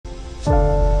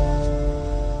Welcome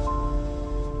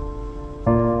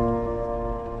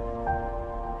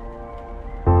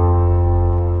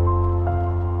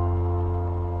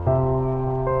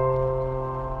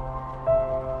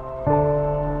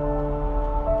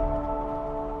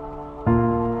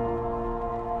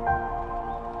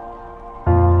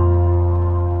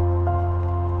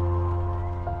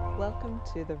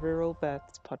to the Rural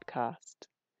Births podcast.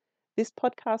 This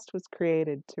podcast was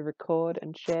created to record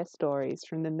and share stories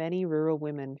from the many rural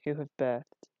women who have birthed,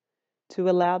 to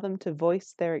allow them to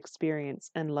voice their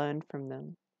experience and learn from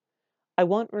them. I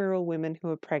want rural women who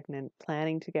are pregnant,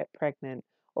 planning to get pregnant,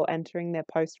 or entering their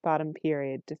postpartum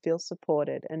period to feel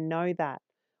supported and know that,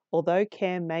 although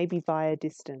care may be via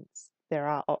distance, there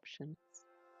are options.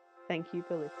 Thank you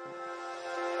for listening.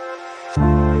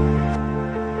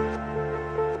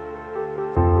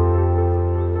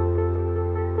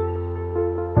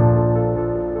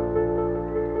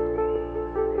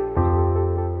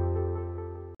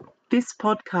 This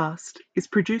podcast is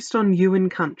produced on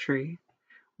Yuin country.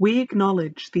 We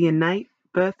acknowledge the innate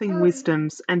birthing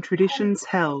wisdoms and traditions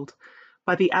held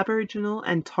by the Aboriginal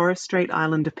and Torres Strait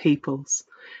Islander peoples,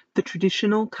 the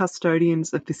traditional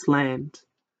custodians of this land.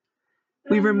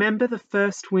 We remember the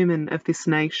first women of this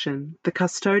nation, the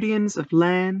custodians of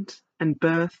land and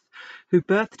birth, who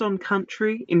birthed on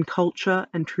country in culture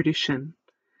and tradition.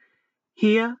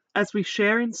 Here, as we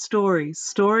share in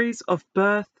stories of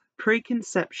birth,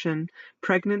 preconception,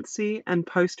 pregnancy and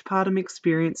postpartum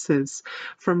experiences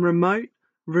from remote,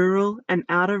 rural and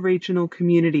outer regional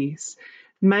communities,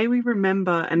 may we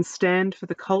remember and stand for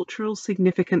the cultural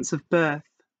significance of birth,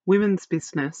 women's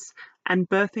business and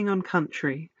birthing on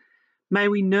country. May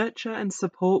we nurture and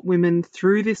support women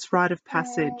through this rite of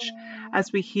passage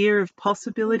as we hear of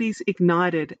possibilities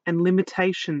ignited and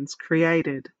limitations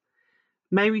created.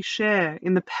 May we share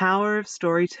in the power of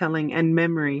storytelling and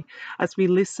memory as we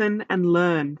listen and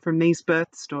learn from these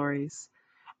birth stories.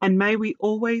 And may we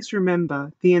always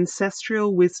remember the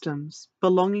ancestral wisdoms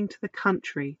belonging to the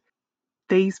country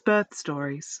these birth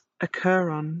stories occur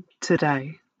on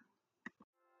today.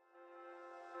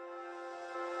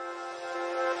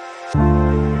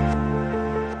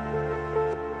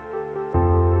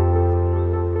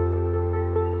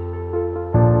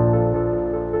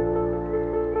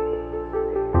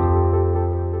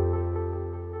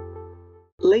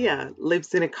 Leah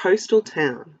lives in a coastal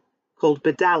town called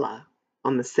Bodalla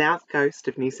on the south coast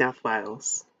of New South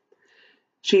Wales.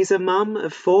 She's a mum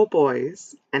of 4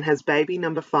 boys and has baby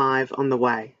number 5 on the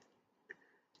way.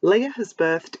 Leah has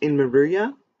birthed in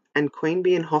Moruya and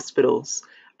Queanbeyan Hospitals,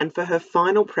 and for her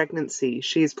final pregnancy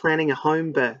she is planning a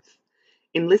home birth,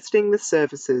 enlisting the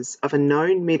services of a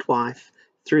known midwife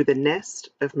through the nest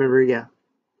of Moruya.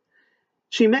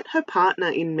 She met her partner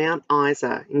in Mount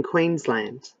Isa in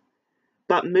Queensland,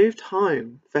 but moved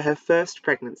home for her first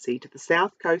pregnancy to the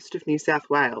south coast of New South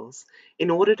Wales in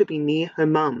order to be near her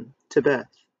mum to birth.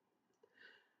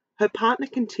 Her partner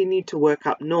continued to work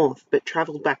up north but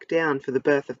travelled back down for the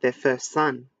birth of their first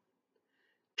son.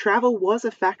 Travel was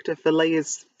a factor for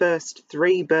Leah's first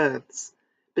 3 births,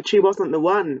 but she wasn't the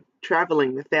one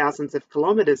travelling the thousands of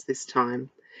kilometres this time.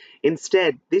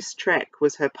 Instead, this trek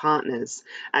was her partner's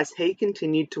as he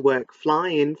continued to work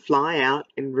fly in, fly out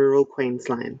in rural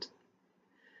Queensland.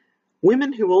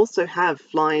 Women who also have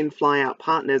fly-in, fly-out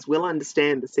partners will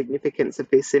understand the significance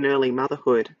of this in early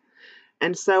motherhood.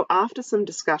 And so after some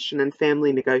discussion and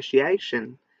family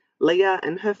negotiation, Leah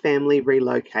and her family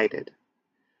relocated.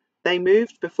 They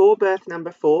moved before birth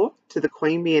number 4 to the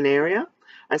Queanbeyan area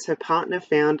as her partner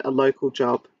found a local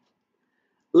job.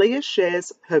 Leah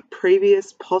shares her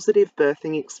previous positive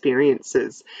birthing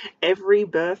experiences. Every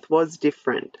birth was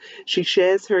different. She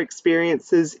shares her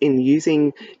experiences in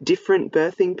using different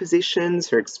birthing positions,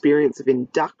 her experience of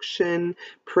induction,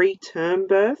 preterm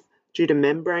birth due to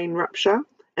membrane rupture,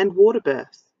 and water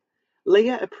birth.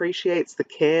 Leah appreciates the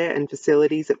care and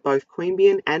facilities at both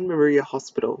Queanbeyan and Moruya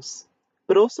hospitals,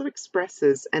 but also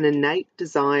expresses an innate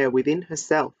desire within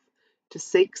herself to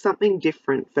seek something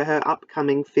different for her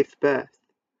upcoming 5th birth.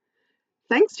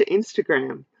 Thanks to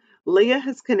Instagram, Leah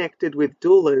has connected with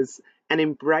doulas and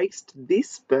embraced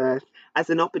this birth as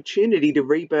an opportunity to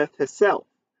rebirth herself.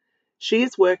 She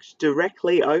has worked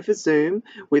directly over Zoom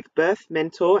with birth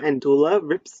mentor and doula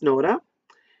Rip Snorter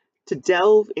to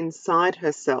delve inside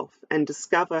herself and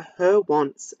discover her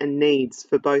wants and needs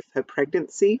for both her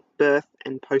pregnancy, birth,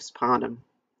 and postpartum.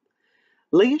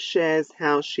 Leah shares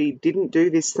how she didn't do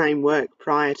this same work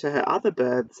prior to her other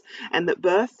births and that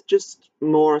birth just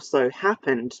more so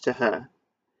happened to her.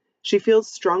 She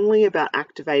feels strongly about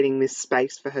activating this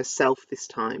space for herself this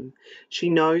time. She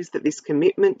knows that this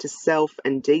commitment to self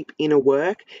and deep inner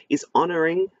work is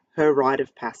honouring her rite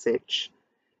of passage.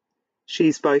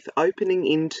 She's both opening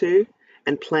into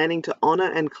and planning to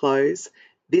honour and close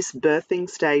this birthing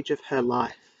stage of her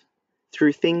life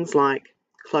through things like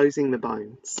closing the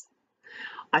bones.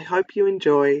 I hope you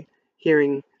enjoy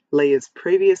hearing Leah's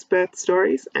previous birth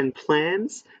stories and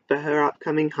plans for her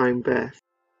upcoming home birth.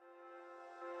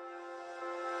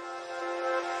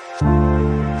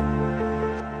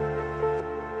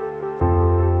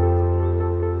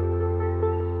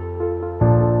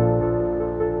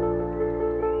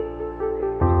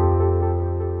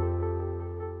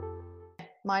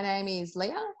 My name is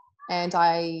Leah and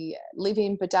I live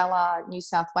in Bodalla, New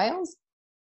South Wales,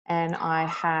 and I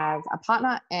have a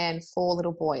partner and 4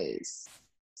 little boys.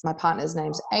 My partner's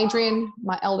name's Adrian.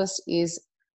 My eldest is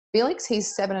Felix,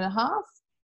 he's 7.5.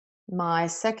 My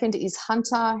second is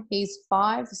Hunter, he's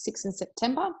 5, 6 in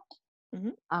September.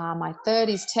 My third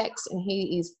is Tex and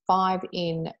he is 5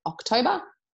 in October.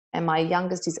 And my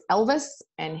youngest is Elvis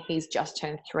and he's just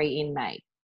turned 3 in May.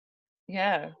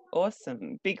 Yeah,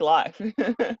 awesome. Big life.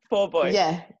 4 boys.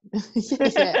 Yeah.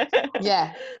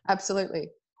 Yeah, absolutely.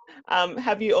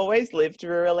 Have you always lived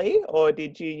rurally, or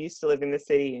did you used to live in the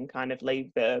city and kind of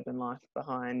leave the urban life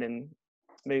behind and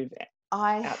move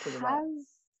out to the valley?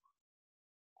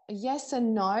 Yes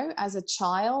and no. As a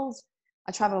child,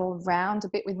 I travelled around a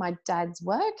bit with my dad's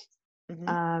work.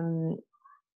 And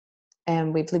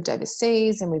we've lived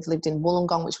overseas and we've lived in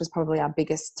Wollongong, which was probably our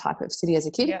biggest type of city as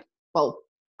a kid. Yeah. Well,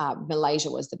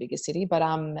 Malaysia was the biggest city, but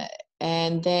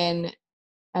and then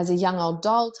as a young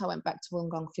adult, I went back to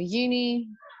Wollongong for uni,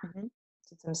 did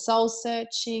some soul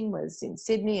searching, was in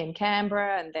Sydney and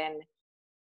Canberra, and then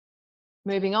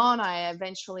moving on, I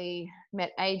eventually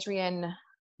met Adrian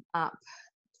up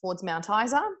towards Mount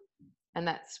Isa, and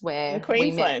that's where in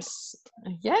Queensland.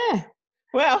 We met. Yeah.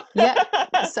 Wow. Yeah.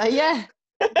 So yeah.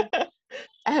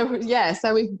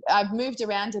 So I've moved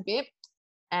around a bit.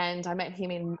 And I met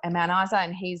him in Mount Isa,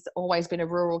 and he's always been a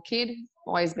rural kid,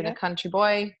 always been a country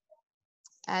boy.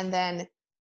 And then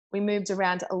we moved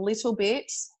around a little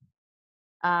bit.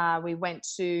 We went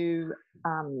to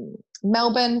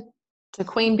Melbourne, to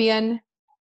Queanbeyan,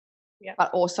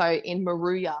 but also in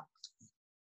Moruya.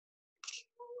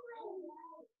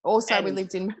 Also, we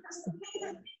lived in...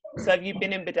 So have you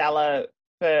been in Bodalla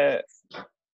for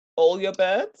all your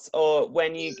births, or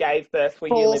when you gave birth, were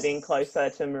you living closer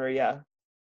to Moruya?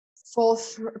 So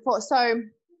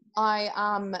my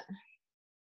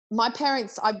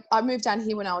parents, I moved down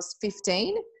here when I was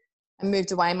 15 and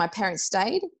moved away. My parents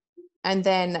stayed, and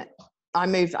then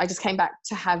I just came back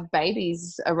to have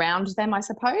babies around them, I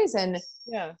suppose. And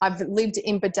I've lived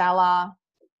in Bodalla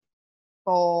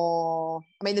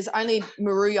there's only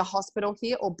Moruya Hospital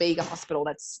here or Bega Hospital.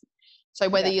 So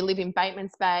whether you live in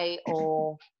Batemans Bay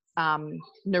or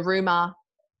Narooma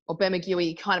or Bermagui,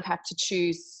 you kind of have to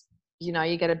choose. You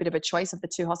get a bit of a choice of the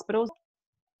 2 hospitals.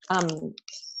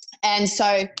 And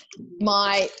so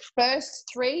my first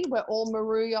 3 were all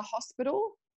Moruya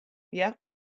Hospital. Yeah.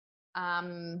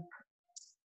 And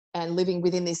living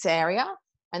within this area.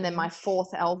 And then my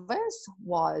 4th Elvis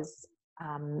was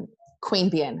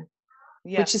Queanbeyan,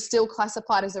 which is still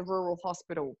classified as a rural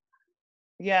hospital.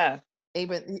 Yeah.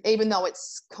 Even though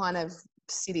it's kind of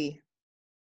city.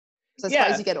 So I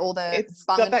suppose you get all the it's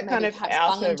got that kind of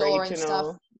outer regional and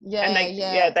stuff. And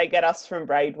they get us from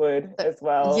Braidwood as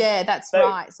well. Yeah, that's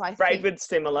right. So Braidwood's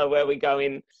similar, where we go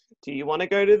in. Do you want to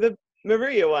go to the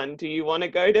Moruya one? Do you want to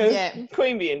go to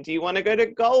Queanbeyan? Do you want to go to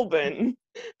Goulburn?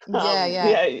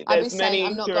 There's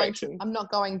many directions. I'm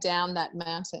not going down that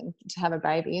mountain to have a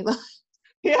baby.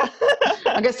 Yeah,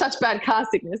 I get such bad car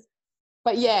sickness.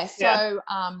 But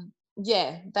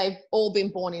they've all been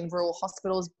born in rural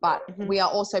hospitals, but we are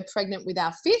also pregnant with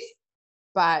our 5th.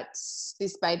 But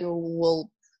this baby will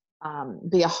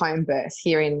be a home birth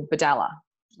here in Bodalla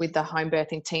with the home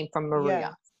birthing team from Moruya.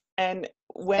 Yeah. And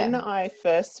when I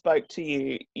first spoke to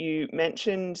you, you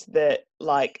mentioned that,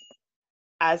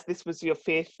 as this was your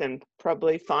 5th and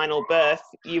probably final birth,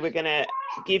 you were going to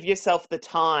give yourself the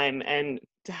time and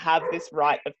to have this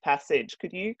rite of passage.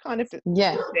 Could you kind of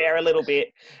share a little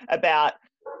bit about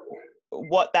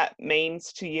what that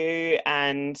means to you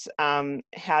and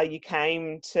how you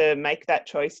came to make that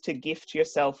choice to gift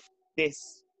yourself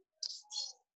this?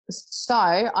 So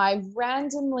I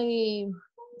randomly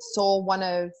saw one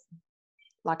of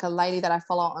a lady that I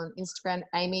follow on Instagram,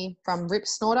 Amy from Rip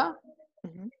Snorter.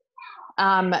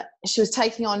 She was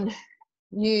taking on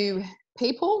new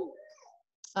people.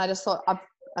 I just thought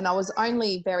and I was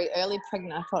only very early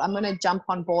pregnant. I thought, I'm going to jump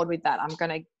on board with that. I'm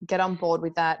going to get on board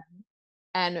with that.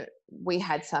 And we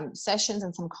had some sessions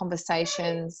and some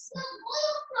conversations.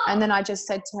 And then I just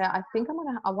said to her, I think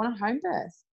I want a home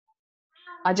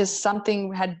birth.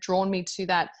 Something had drawn me to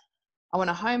that. I want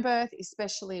a home birth,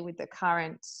 especially with the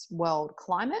current world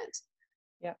climate.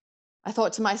 Yeah. I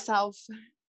thought to myself,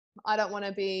 I don't want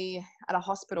to be at a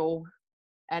hospital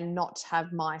and not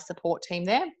have my support team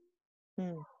there,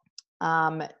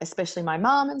 especially my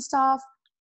mum and stuff.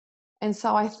 And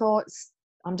so I thought,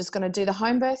 I'm just going to do the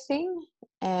home birth thing.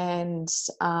 And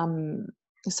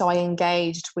so I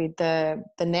engaged with the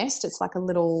Nest. It's like a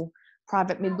little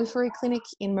private midwifery clinic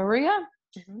in Moruya,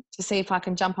 to see if I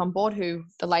can jump on board, who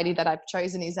the lady that I've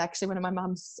chosen is actually one of my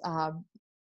mum's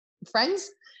friends.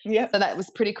 Yeah. So that was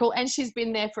pretty cool. And she's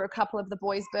been there for a couple of the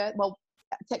boys' birth, well,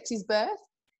 Texi's birth.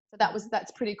 So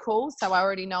that's pretty cool. So I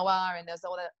already know her, and there's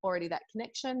already that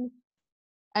connection.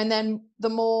 And then the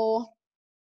more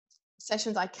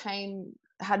sessions I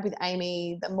had with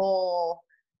Amy, the more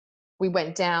we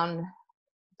went down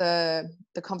the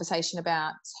conversation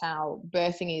about how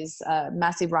birthing is a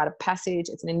massive rite of passage.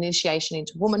 It's an initiation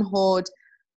into womanhood.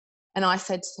 And I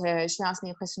said to her, she asked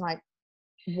me a question like,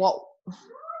 what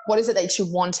is it that you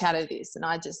want out of this? And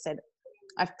I just said,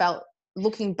 I felt,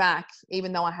 looking back,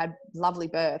 even though I had lovely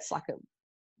births, like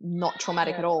not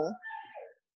traumatic at all,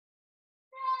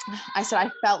 I said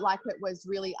I felt like it was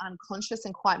really unconscious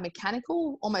and quite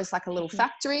mechanical, almost like a little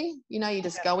factory. You know, you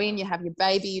just go in, you have your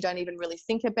baby, you don't even really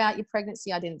think about your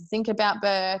pregnancy. I didn't think about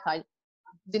birth. I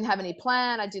didn't have any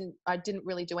plan. I didn't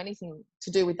really do anything to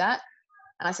do with that.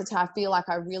 And I said to her, I feel like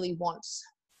I really want,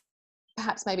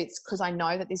 perhaps maybe it's because I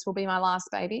know that this will be my last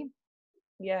baby.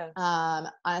 Yeah. And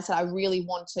I said I really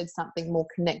wanted something more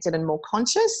connected and more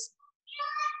conscious.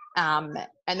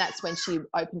 And that's when she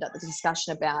opened up the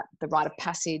discussion about the rite of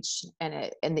passage and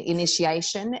the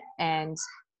initiation, and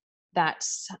that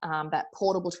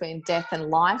portal between death and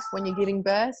life when you're giving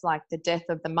birth, like the death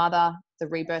of the mother, the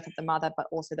rebirth of the mother, but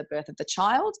also the birth of the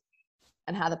child,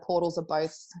 and how the portals are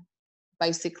both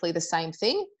basically the same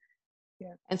thing.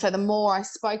 Yeah. And so the more I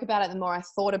spoke about it, the more I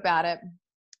thought about it,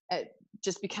 it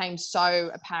just became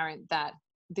so apparent that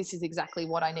this is exactly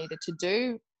what I needed to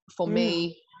do for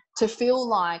me to feel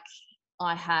like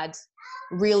I had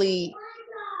really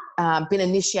been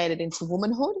initiated into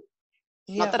womanhood.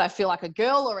 Yeah. Not that I feel like a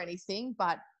girl or anything,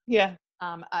 but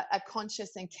a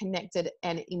conscious and connected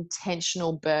and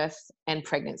intentional birth and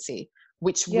pregnancy,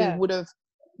 which we would have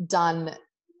done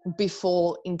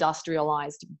before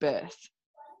industrialized birth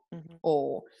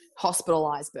or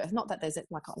hospitalized birth. Not that there's,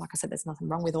 like I said, there's nothing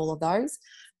wrong with all of those,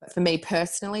 but for me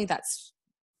personally, that's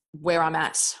where I'm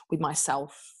at with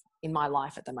myself in my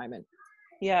life at the moment.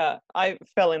 Yeah, I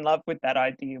fell in love with that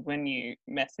idea when you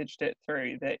messaged it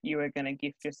through, that you were going to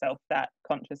gift yourself that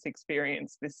conscious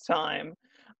experience this time.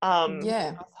 I was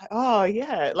like, oh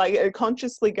yeah, like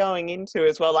consciously going into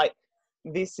as well, like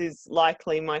this is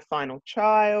likely my final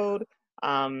child,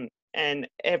 and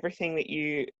everything that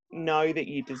you know that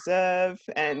you deserve.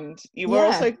 And you were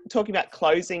also talking about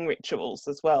closing rituals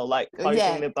as well, like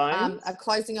closing the bones. A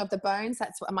closing of the bones.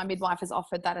 That's what my midwife has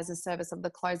offered, that as a service of the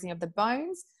closing of the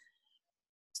bones.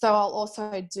 So I'll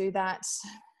also do that.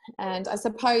 And I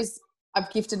suppose I've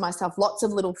gifted myself lots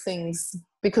of little things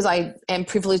because I am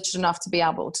privileged enough to be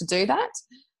able to do that.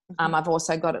 I've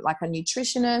also got it like a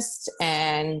nutritionist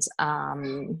and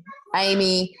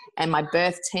Amy and my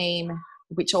birth team,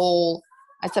 which all,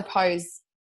 I suppose,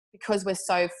 because we're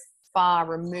so far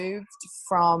removed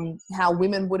from how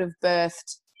women would have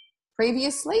birthed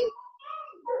previously,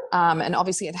 and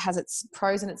obviously it has its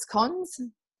pros and its cons,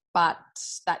 but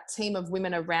that team of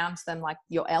women around them, like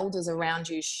your elders around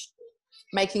you,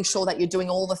 making sure that you're doing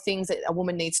all the things that a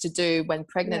woman needs to do when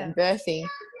pregnant and birthing,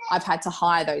 I've had to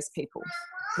hire those people,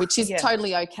 which is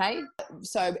totally okay.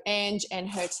 So Ange and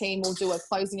her team will do a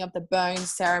closing of the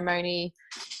bones ceremony.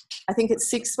 I think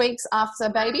it's 6 weeks after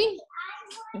baby,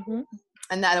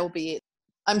 and that'll be it.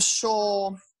 I'm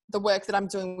sure the work that I'm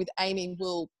doing with Amy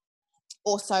will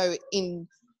also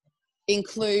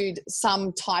include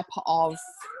some type of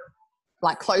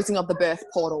like closing of the birth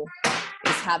portal,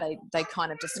 is how they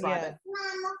kind of describe it.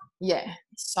 Yeah.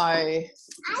 So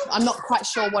I'm not quite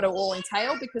sure what it will all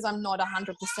entail because I'm not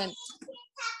 100%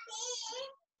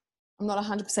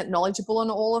 knowledgeable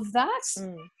on all of that.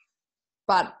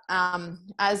 But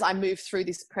as I move through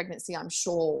this pregnancy, I'm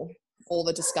sure all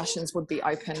the discussions would be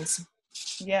opened.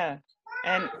 Yeah.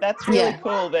 And that's really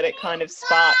cool that it kind of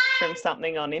sparked from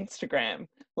something on Instagram.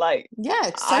 Like,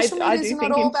 social media I do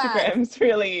think Instagram's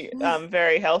really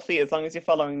very healthy as long as you're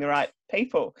following the right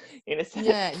people in a sense.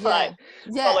 Yeah, Like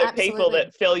yeah, follow people absolutely.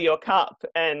 that fill your cup.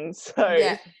 And so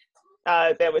Yeah,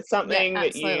 there was yeah, something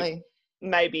that you absolutely.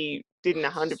 maybe didn't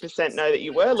 100% know that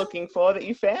you were looking for that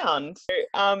you found.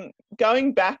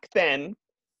 Going back then,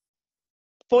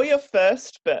 for your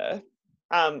first birth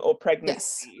or Yes.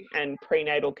 pregnancy and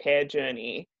prenatal care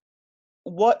journey,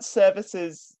 what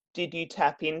services did you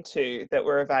tap into that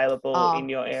were available in Oh,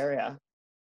 your area?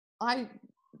 I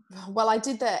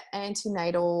did the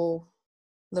antenatal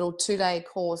little 2-day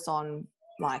course on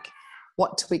like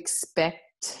what to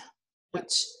expect,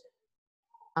 which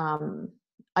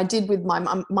I did with my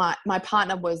mum. My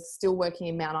partner was still working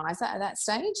in Mount Isa at that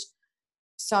stage,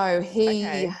 so he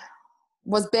Okay.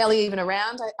 was barely even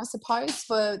around, I suppose,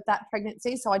 for that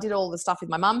pregnancy. So I did all the stuff with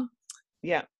my mum.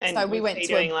 Yeah. And So we was went he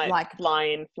to doing like fly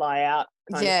in, fly out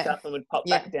kind of yeah, stuff and would pop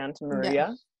yeah, back down to yeah,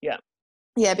 Moruya? Yeah.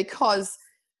 yeah, because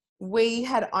we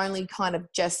had only kind of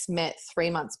just met 3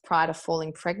 months prior to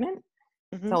falling pregnant.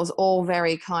 Mm-hmm. So it was all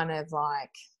very kind of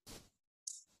like,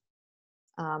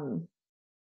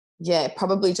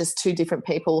 probably just two different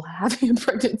people having a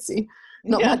pregnancy.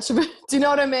 Not Yeah. much of it. Do you know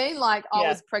what I mean? Like I Yeah.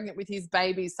 was pregnant with his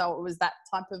baby, so it was that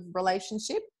type of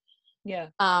relationship. Yeah.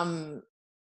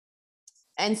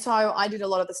 And so I did a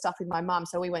lot of the stuff with my mum.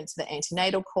 So we went to the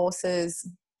antenatal courses.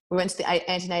 We went to the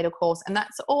antenatal course, and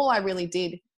that's all I really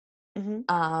did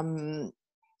Mm-hmm.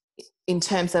 in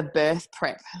terms of birth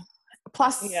prep.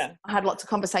 Plus, Yeah. I had lots of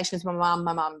conversations with my mum.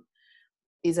 My mum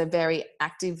is a very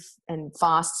active and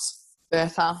fast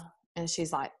birther, and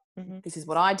she's like, Mm-hmm. "This is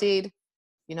what I did.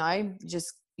 You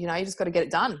just got to get it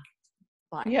done."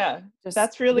 Like, Yeah.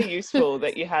 That's really useful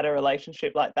that you had a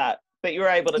relationship like that you were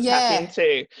able to tap yeah,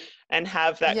 into and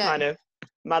have that yeah, kind of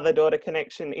mother-daughter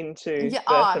connection into yeah. birth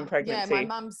and Oh, yeah. pregnancy.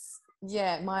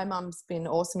 My mum's been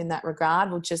awesome in that regard.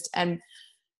 And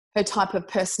her type of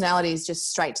personality is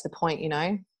just straight to the point.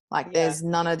 Like Yeah. there's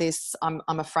none of this. I'm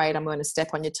afraid I'm going to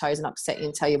step on your toes and upset you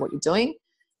and tell you what you're doing.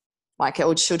 Like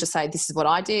she'll just say, "This is what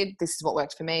I did. This is what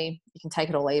worked for me. You can take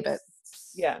it or leave it."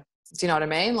 Yeah. Do you know what I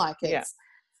mean? Like Yeah.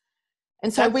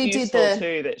 And so That's we did useful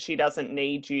too, that she doesn't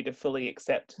need you to fully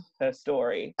accept her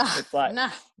story. It's like,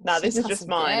 nah, this is just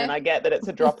mine, care. and I get that it's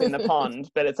a drop in the pond,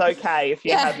 but it's okay if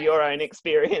you Yeah. have your own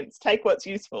experience. Take what's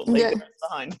useful, leave the rest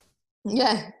behind.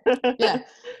 Yeah, yeah.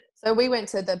 So we went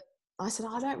to I said,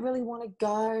 I don't really want to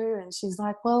go. And she's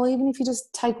like, well, even if you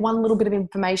just take one little bit of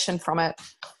information from it,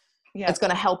 it's going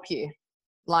to help you.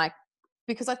 Like,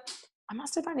 because I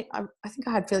must have I think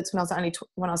I had Felix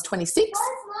when I was 26.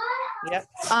 Yep.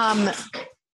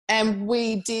 And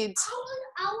we did,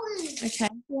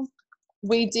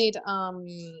 we did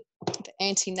the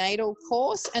antenatal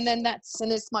course, and then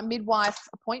it's my midwife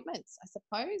appointments, I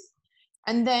suppose.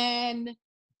 And then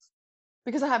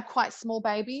because I have quite small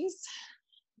babies,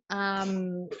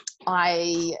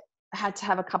 I had to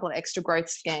have a couple of extra growth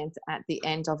scans at the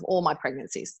end of all my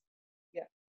pregnancies. Yeah.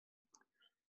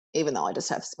 Even though I just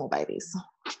have small babies.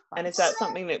 And is that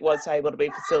something that was able to be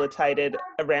facilitated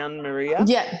around Moruya?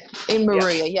 Yeah, in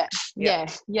Moruya, yeah.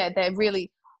 They're really,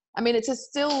 it's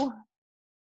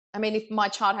if my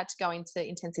child had to go into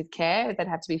intensive care, they'd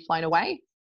have to be flown away.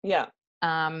 Yeah.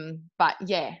 But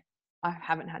yeah, I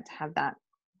haven't had to have that.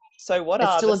 So what it's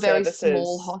are still the a very services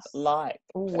small like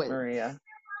at Moruya?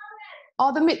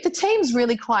 Oh, the team's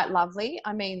really quite lovely.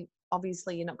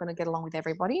 Obviously you're not going to get along with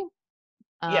everybody.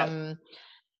 And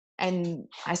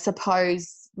I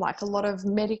suppose like a lot of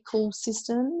medical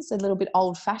systems, a little bit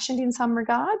old-fashioned in some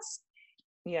regards.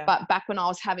 Yeah. But back when I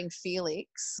was having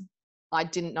Felix, I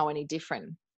didn't know any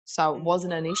different. So it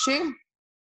wasn't an issue.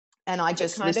 And I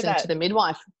just listened to the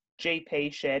midwife.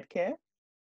 GP shared care?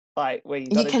 Like where you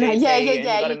got a GP and you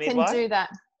got a midwife? Can do that.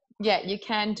 Yeah, you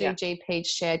can do GP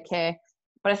shared care.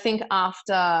 But I think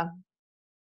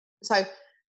so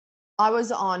I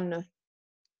was on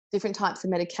different types of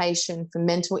medication for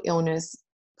mental illness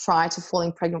prior to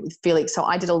falling pregnant with Felix. So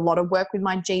I did a lot of work with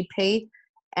my GP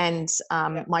and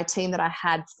my team that I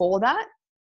had for that.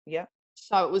 Yeah.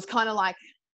 So it was kind of like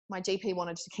my GP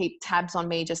wanted to keep tabs on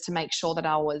me just to make sure that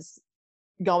I was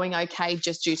going okay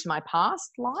just due to my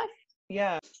past life.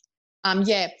 Yeah.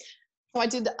 So I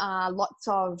did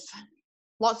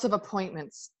lots of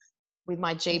appointments with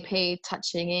my GP,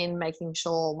 touching in, making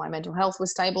sure my mental health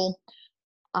was stable.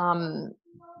 And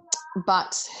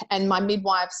my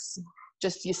midwives,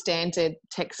 just your standard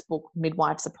textbook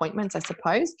midwives appointments, I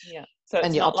suppose. Yeah. So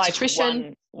it's not like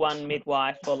one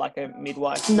midwife or like a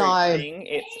midwife group thing.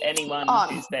 It's anyone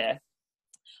who's there.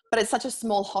 But it's such a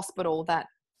small hospital that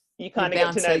you kind of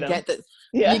get to know them.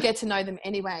 You get to know them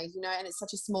anyway, and it's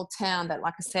such a small town that,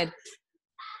 like I said,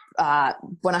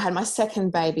 when I had my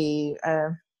second baby,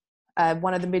 a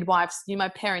one of the midwives knew my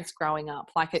parents growing up.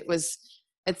 Like do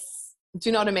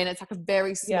you know what I mean? It's like a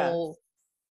very small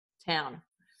town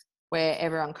where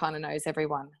everyone kind of knows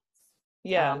everyone.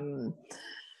 Yeah.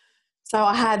 So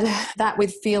I had that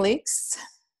with Felix.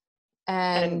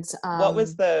 And what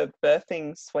was the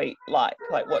birthing suite like?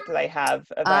 Like, what do they have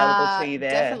available to you there?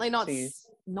 Definitely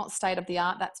not state of the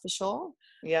art, that's for sure.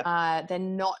 Yeah.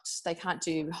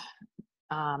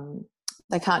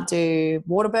 They can't do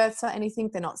water births or anything.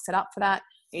 They're not set up for that.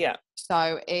 Yeah. So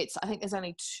I think there's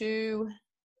only two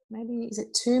main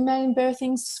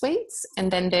birthing suites, and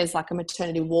then there's like a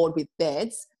maternity ward with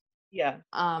beds. Yeah.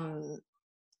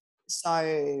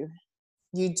 So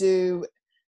you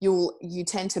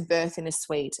tend to birth in a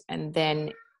suite, and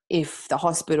then if the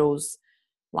hospital's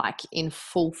like in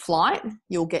full flight,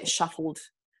 you'll get shuffled.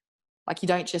 Like, you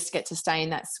don't just get to stay in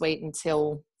that suite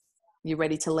until you're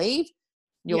ready to leave.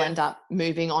 You'll end up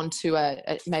moving on to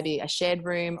maybe a shared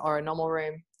room or a normal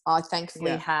room. I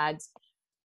thankfully had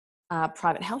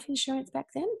private health insurance back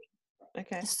then.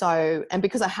 Okay. So, and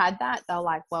because I had that, they were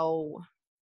like, well,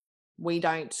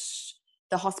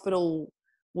 the hospital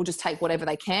will just take whatever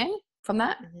they can from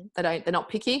that. They're not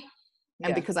picky.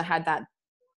 And because I had that,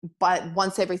 but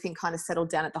once everything kind of settled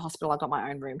down at the hospital, I got my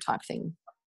own room type thing.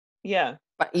 Yeah.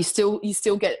 But you still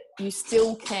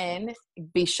can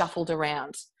be shuffled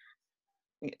around.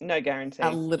 No guarantee.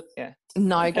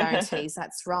 No guarantees.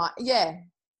 That's right. Yeah.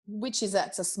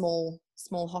 That's a small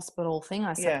hospital thing,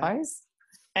 I suppose.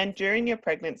 And during your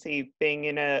pregnancy, being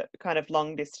in a kind of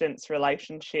long distance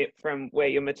relationship from where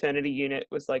your maternity unit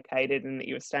was located and that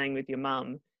you were staying with your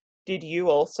mum, did you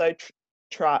also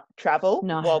travel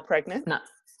while pregnant? No.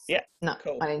 Yeah. No,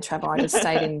 cool. I didn't travel. I just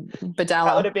stayed in Bodalla.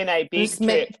 That would have been a big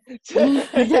trip.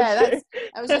 That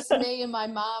was just me and my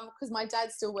mum, because my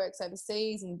dad still works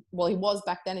overseas, and well, he was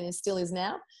back then and he still is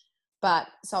now. But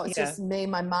so it's just me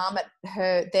and my mum at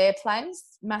their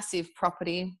place, massive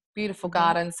property, beautiful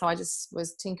garden. So I just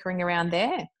was tinkering around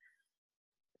there.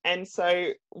 And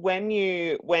so when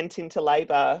you went into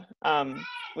labour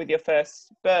with your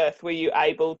first birth, were you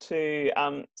able to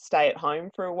stay at home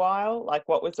for a while? Like,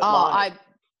 what was it like?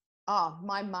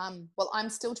 My mum, well, I'm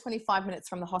still 25 minutes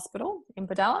from the hospital in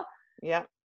Bodalla. Yeah.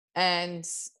 And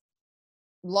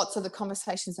lots of the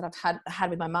conversations that I've had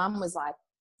with my mum was like,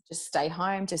 just stay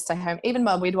home. Even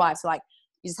my midwives were like,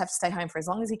 you just have to stay home for as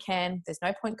long as you can. There's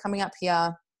no point coming up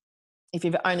here if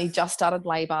you've only just started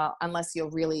labour, unless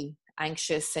you're really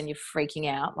anxious and you're freaking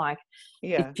out. Like,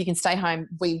 if you can stay home,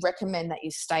 we recommend that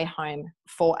you stay home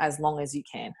for as long as you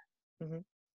can.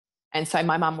 And so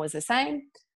my mum was the same.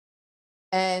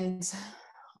 And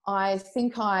I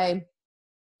think I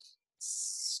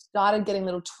started getting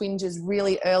little twinges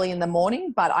really early in the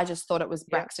morning, but I just thought it was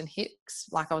Braxton Hicks.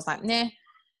 Like, I was like, nah.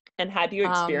 And had you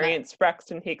experienced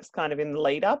Braxton Hicks kind of in the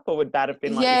lead up, or would that have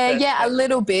been like your first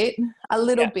a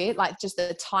little bit, like just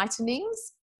the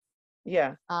tightenings.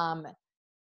 Yeah.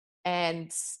 And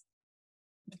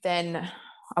then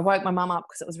I woke my mum up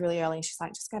because it was really early, and she's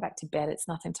like, just go back to bed. It's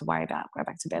nothing to worry about. Go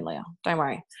back to bed, Leah. Don't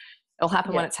worry. It'll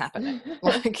happen when it's happening.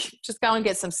 Like, just go and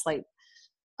get some sleep.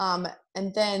 And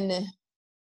then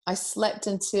I slept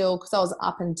until, because I was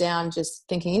up and down just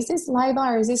thinking, is this labour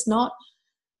or is this not?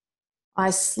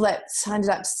 I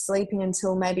ended up sleeping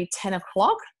until maybe 10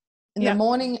 o'clock in the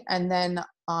morning. And then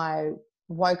I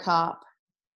woke up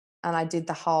and I did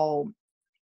the whole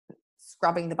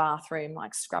scrubbing the bathroom,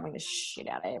 like scrubbing the shit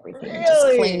out of everything,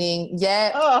 just cleaning.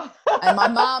 Yeah. Oh. And my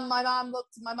mum rang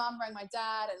my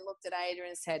dad and looked at Ada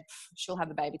and said, she'll have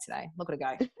the baby today. Look at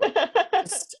her go.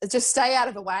 just stay out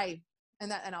of the way.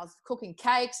 And I was cooking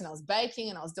cakes and I was baking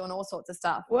and I was doing all sorts of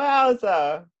stuff.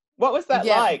 Wowza. What was that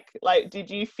like? Like,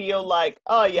 did you feel like,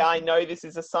 oh yeah, I know this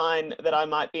is a sign that I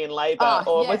might be in labour?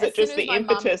 Or was it just the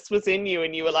impetus was in you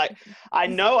and you were like, I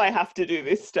know I have to do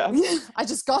this stuff? I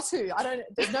just got to.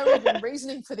 There's no even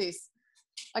reasoning for this.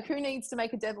 Like, who needs to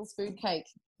make a devil's food cake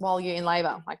while you're in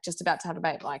labour? Like, just about to have a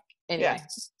baby. Like, anyway. Yeah.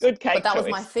 Good cake But that choice.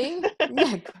 was my thing.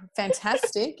 Yeah,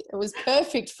 fantastic. It was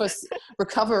perfect for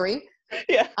recovery.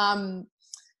 Yeah.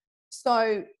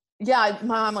 So, yeah,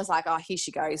 my mum was like, oh, here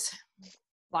she goes.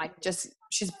 Like,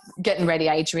 she's getting ready,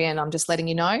 Adrian. I'm just letting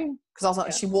you know. Because I was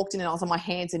like, she walked in and I was on my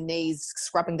hands and knees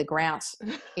scrubbing the grout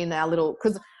in our little,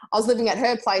 because I was living at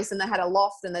her place and they had a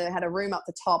loft and they had a room up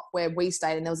the top where we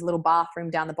stayed and there was a little bathroom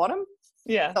down the bottom.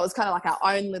 Yeah. So it was kind of like our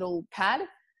own little pad.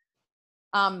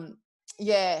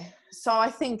 So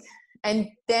I think, and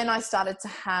then I started to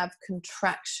have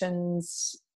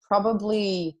contractions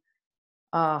probably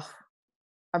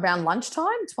around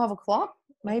lunchtime, 12 o'clock,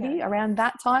 maybe around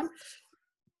that time.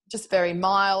 Just very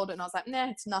mild. And I was like, nah,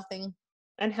 it's nothing.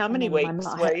 And how many weeks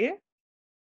were you?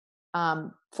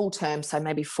 full term, so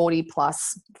maybe 40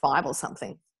 plus 5 or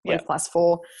something, 40 Yeah. plus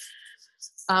 4.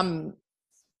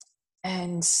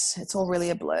 And it's all really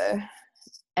a blur.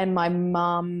 And my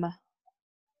mum's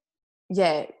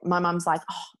like,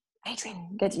 oh,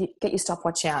 Adrian, get your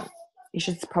stopwatch out. You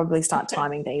should probably start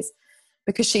timing these,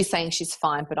 because she's saying she's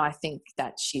fine, but I think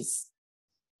that she's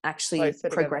actually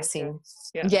progressing.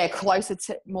 Closer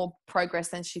to more progress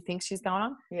than she thinks she's going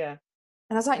on. Yeah.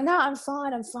 And I was like, no, I'm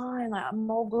fine. Like,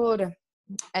 I'm all good.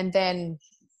 And then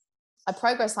I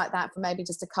progressed like that for maybe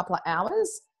just a couple of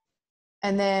hours.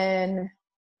 And then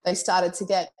they started to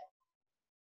get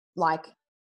like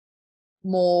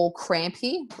more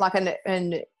crampy. Like,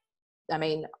 and I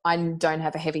mean, I don't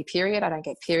have a heavy period. I don't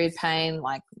get period pain,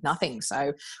 like nothing.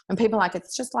 So when people are like,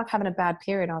 it's just like having a bad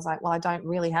period, I was like, well, I don't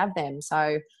really have them.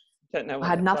 So don't know. I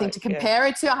had nothing to compare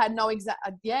it to. I had no exact,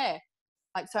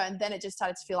 like, so, and then it just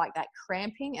started to feel like that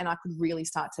cramping, and I could really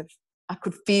I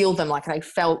could feel them, like they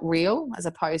felt real as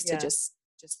opposed to just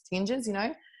tinges, you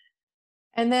know?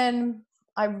 And then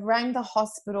I rang the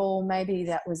hospital, maybe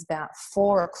that was about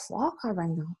 4 o'clock. I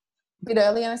rang them a bit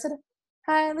early and I said,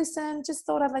 hey, listen, just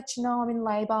thought I'd let you know I'm in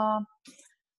labour.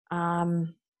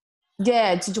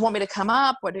 Did you want me to come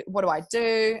up? What do I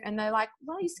do? And they're like,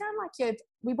 well, you sound like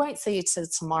we won't see you till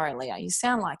tomorrow, Leah. You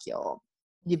sound like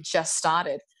you've just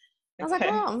started. I was like,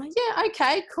 oh, yeah,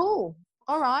 okay, cool.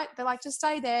 All right. They're like, just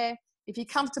stay there. If you're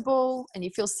comfortable and you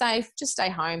feel safe, just stay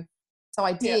home. So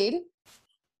I did. Yep.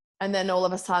 And then all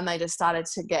of a sudden they just started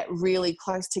to get really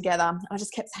close together. I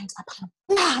just kept saying to my partner,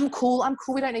 yeah, I'm cool.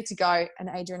 We don't need to go. And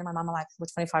Adrian and my mum are like, we're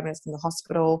 25 minutes from the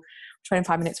hospital,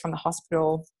 25 minutes from the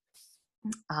hospital.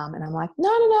 And I'm like, no,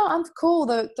 I'm cool.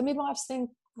 The midwives think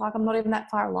like I'm not even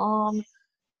that far along.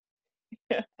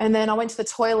 Yeah. And then I went to the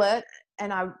toilet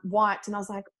and I wiped and I was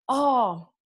like, oh,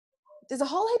 there's a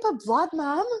whole heap of blood,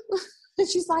 Mum. And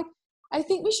she's like, I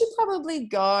think we should probably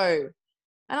go.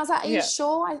 And I was like, are you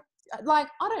sure? I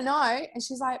don't know. And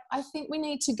she's like, I think we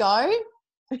need to go.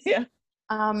 Yeah.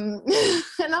 And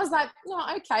I was like, no,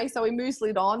 okay. So we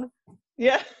mueslied on.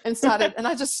 Yeah. And started, and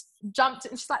I just jumped,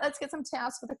 and she's like, let's get some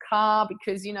towels for the car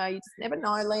because, you just never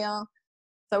know, Leah.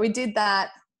 So we did that.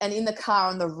 And in the car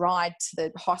on the ride to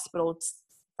the hospital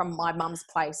from my mum's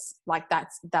place, like that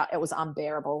it was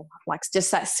unbearable. Like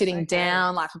just that sitting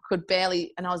down, like I could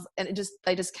barely,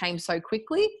 they just came so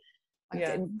quickly.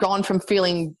 Like gone from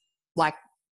feeling like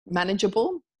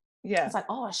manageable. Yeah. It's like,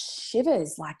 oh,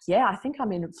 shivers. Like, yeah, I think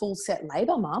I'm in full set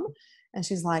labor, Mum. And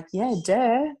she's like, yeah,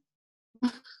 duh.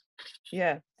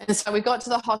 Yeah. And so we got to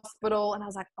the hospital and I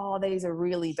was like, oh, these are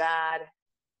really bad.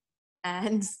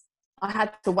 And I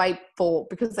had to wait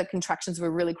because the contractions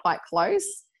were really quite close,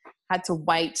 had to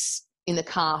wait in the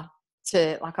car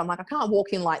I'm like, I can't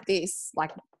walk in like this,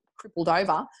 like crippled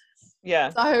over. Yeah.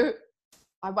 So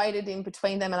I waited in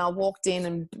between them and I walked in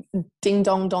and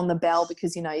ding-donged on the bell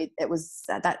because, it was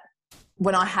that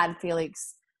when I had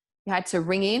Felix, you had to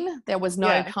ring in. There was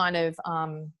no kind of,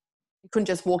 you couldn't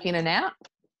just walk in and out.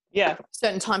 Yeah.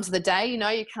 Certain times of the day,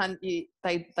 you can't,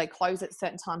 they close at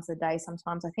certain times of the day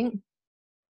sometimes, I think.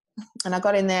 And I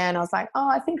got in there and I was like, oh,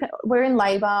 I think we're in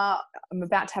labour. I'm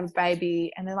about to have a baby.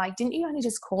 And they're like, didn't you only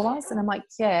just call us? And I'm like,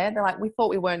 yeah. They're like, we thought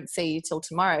we won't see you till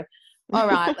tomorrow. All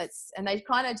right, and they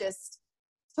kind of just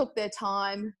took their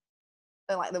time.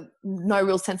 They're like, no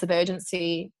real sense of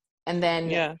urgency. And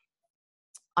then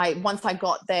once I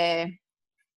got there,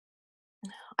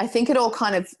 I think it all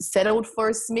kind of settled for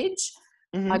a smidge.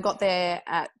 Mm-hmm. I got there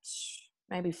at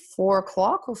maybe 4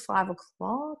 o'clock or 5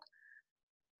 o'clock.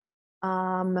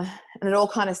 And it all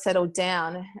kind of settled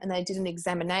down and they did an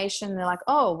examination. And they're like,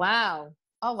 oh, wow.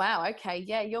 Okay.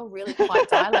 Yeah, you're really quite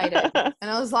dilated. And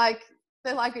I was like,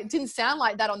 they're like, it didn't sound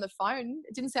like that on the phone.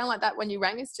 It didn't sound like that when you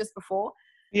rang us just before.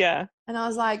 Yeah. And I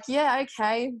was like, yeah,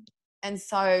 okay. And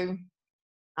so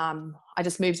I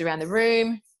just moved around the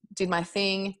room, did my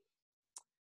thing.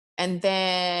 And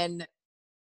then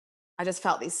I just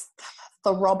felt this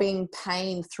throbbing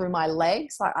pain through my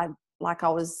legs. I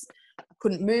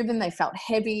couldn't move them. They felt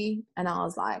heavy. And I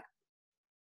was like,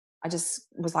 I'm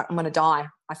going to die.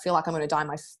 I feel like I'm going to die.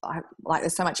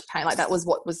 There's so much pain. Like that was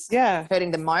what was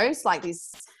hurting the most. Like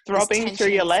this throbbing through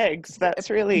your legs. That's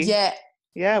really. Yeah.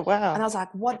 Yeah. Wow. And I was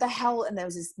like, what the hell? And there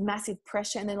was this massive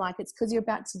pressure. And they're like, it's because you're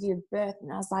about to give birth.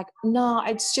 And I was like, no,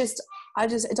 it's just,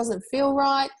 it doesn't feel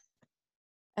right.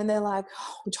 And they're like,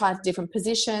 oh, we tried different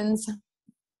positions.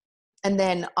 And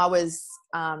then I was,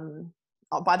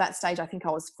 by that stage, I think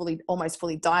I was almost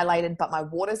fully dilated, but my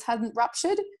waters hadn't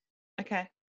ruptured. Okay.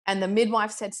 And the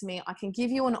midwife said to me, I can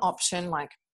give you an option,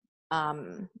 like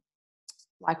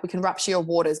like, we can rupture your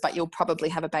waters, but you'll probably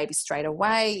have a baby straight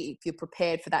away if you're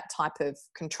prepared for that type of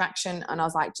contraction. And I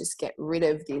was like, just get rid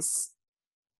of this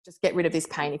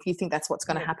pain. If you think that's what's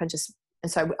going to happen, just.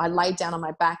 And so I laid down on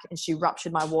my back and she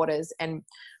ruptured my waters, and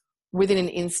within an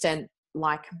instant,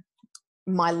 like,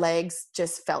 my legs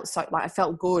just felt so, like, I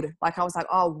felt good. Like, I was like,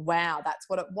 oh wow, that's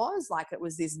what it was. Like, it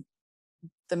was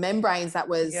the membranes that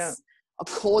was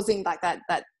causing like that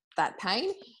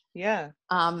pain. Yeah.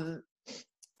 And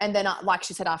then, like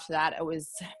she said, after that, it was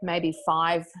maybe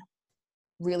 5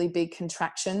 really big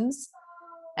contractions.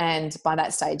 And by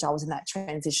that stage, I was in that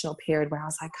transitional period where I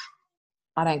was like,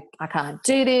 I can't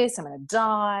do this. I'm going to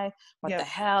die. What the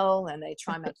hell? And they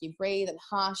try and make you breathe and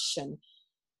hush. And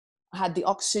I had the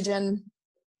oxygen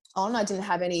on. I didn't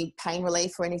have any pain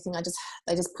relief or anything.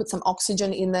 They just put some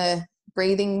oxygen in the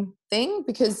breathing thing,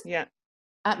 because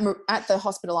at the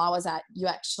hospital I was at,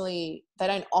 they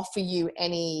don't offer you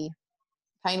any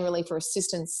pain relief or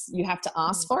assistance. You have to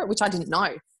ask for it, which I didn't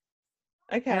know.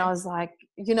 Okay. And I was like,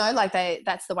 like,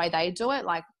 that's the way they do it,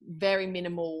 like, very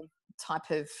minimal type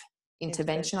of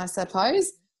intervention, I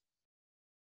suppose.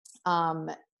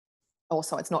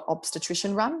 Also, it's not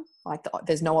obstetrician run. Like,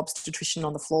 there's no obstetrician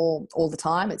on the floor all the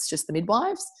time. It's just the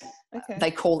midwives. Okay.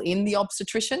 They call in the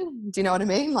obstetrician. Do you know what I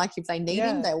mean? Like, if they need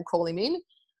him, they will call him in.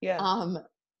 Yeah.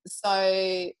 So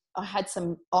I had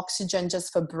some oxygen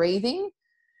just for breathing.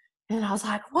 And I was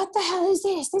like, what the hell is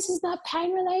this? This is not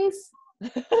pain relief.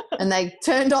 And they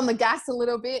turned on the gas a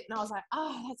little bit, and I was like,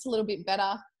 oh, that's a little bit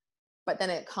better. But then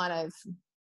it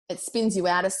spins you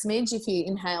out a smidge if you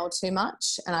inhale too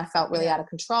much. And I felt really out of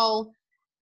control.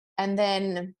 And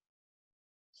then,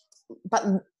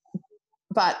 and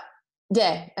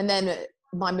then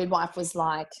my midwife was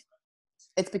like,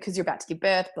 it's because you're about to give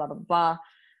birth, blah, blah, blah.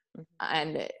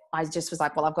 And I just was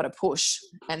like, well, I've got to push.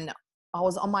 And I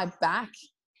was on my back.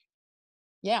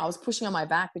 Yeah, I was pushing on my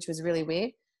back, which was really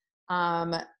weird.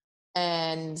 I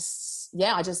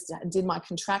just did my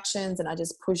contractions, and I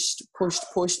just pushed.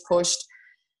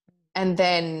 And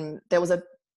then there was a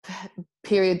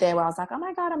period there where I was like, oh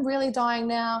my God, I'm really dying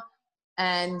now.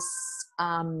 And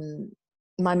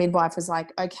my midwife was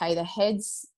like, okay, the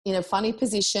head's in a funny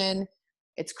position.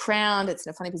 It's crowned. It's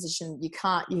in a funny position. You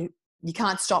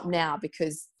can't stop now,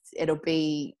 because it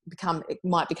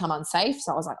might become unsafe.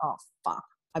 So I was like, oh fuck,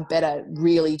 I better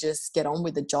really just get on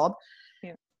with the job.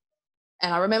 Yeah.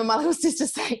 And I remember my little sister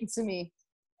saying to me,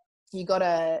 you got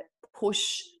to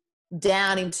push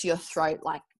down into your throat,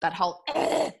 like that whole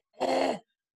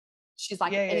she's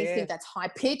like, anything that's high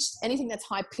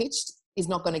pitched is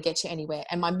not going to get you anywhere.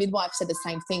 And my midwife said the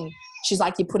same thing. She's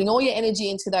like, you're putting all your energy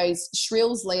into those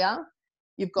shrills, Leah.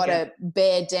 You've got to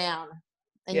bear down.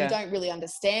 And you don't really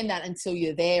understand that until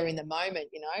you're there in the moment,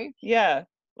 you know? Yeah.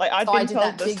 Like, I'd been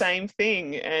told the same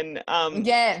thing, and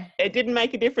it didn't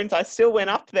make a difference. I still went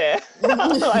up there.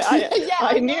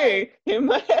 I knew in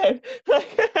my head,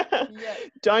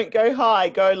 don't go high,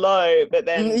 go low. But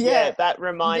then, that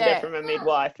reminder from a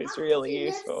midwife is really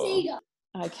useful.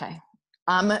 Okay.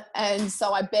 And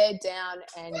so I bared down,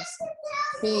 and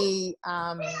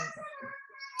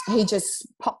he just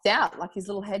popped out, like his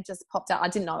little head just popped out. I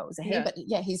didn't know it was a he, but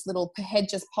his little head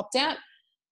just popped out.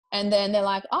 And then they're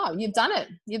like, oh, you've done it.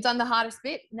 You've done the hardest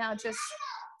bit. Now just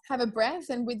have a breath.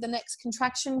 And with the next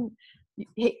contraction,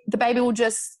 the baby will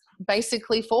just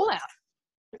basically fall out,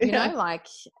 you know, like,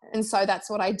 and so that's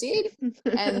what I did.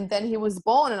 And then he was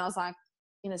born, and I was like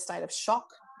in a state of shock,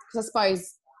 because I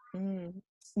suppose you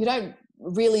don't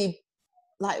really,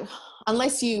 like,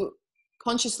 unless you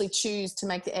consciously choose to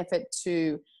make the effort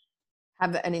to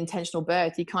have an intentional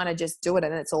birth, you kind of just do it,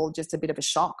 and it's all just a bit of a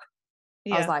shock.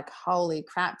 I was like, holy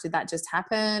crap, did that just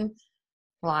happen?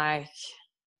 Like,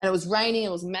 and it was raining,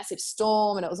 it was a massive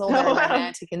storm, and it was all very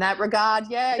romantic in that regard.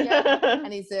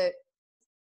 And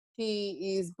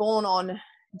he is born on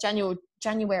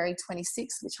January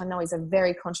 26th, which I know is a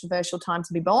very controversial time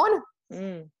to be born.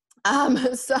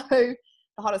 So the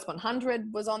hottest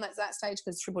 100 was on that stage,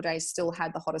 because Triple J still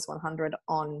had the hottest 100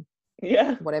 on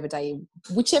whichever day you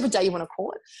want to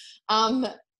call it.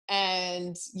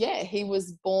 And he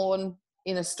was born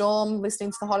in a storm,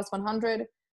 listening to the hottest 100.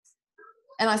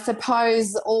 And I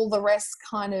suppose all the rest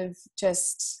kind of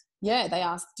just, they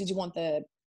asked, did you want the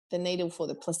needle for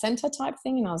the placenta type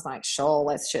thing? And I was like, sure,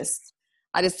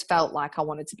 I just felt like I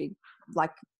wanted to be like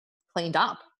cleaned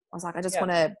up. I was like, I just want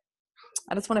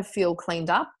to feel cleaned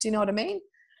up. Do you know what I mean?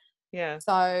 Yeah.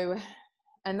 So,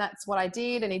 and that's what I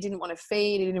did. And he didn't want to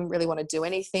feed. He didn't really want to do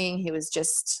anything. He was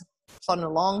just plodding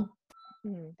along.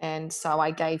 And so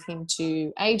I gave him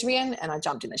to Adrian, and I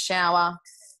jumped in the shower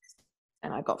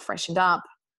and I got freshened up.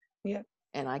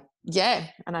 and I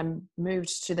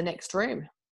moved to the next room.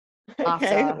 Okay,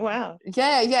 After, wow.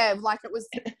 yeah, like it was,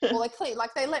 well,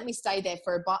 they let me stay there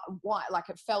for a while, like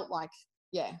it felt like,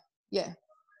 yeah.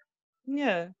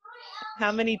 Yeah.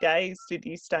 How many days did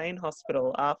you stay in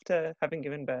hospital after having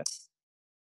given birth?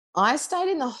 I stayed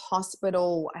in the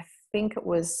hospital, I think it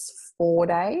was 4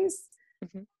 days,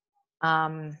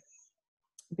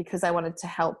 because they wanted to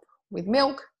help with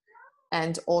milk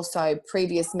and also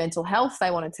previous mental health.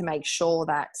 They wanted to make sure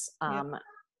that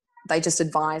they just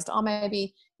advised,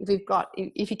 maybe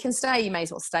if you can stay, you may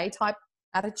as well stay type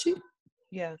attitude.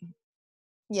 Yeah.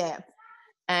 Yeah.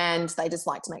 And they just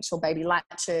like to make sure baby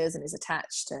latches and is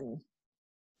attached and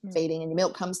feeding and your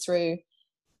milk comes through.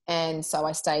 And so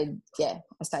I stayed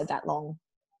that long.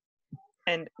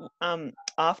 And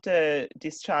after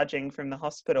discharging from the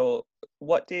hospital,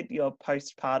 what did your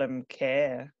postpartum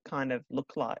care kind of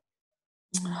look like?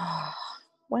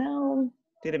 Well,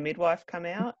 did a midwife come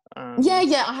out?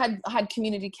 Yeah. I had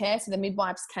community care, so the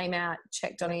midwives came out,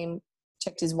 checked on him,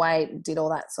 checked his weight, did all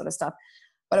that sort of stuff.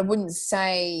 But I wouldn't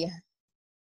say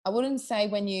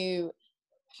when you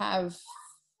have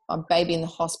a baby in the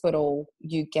hospital,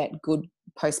 you get good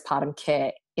postpartum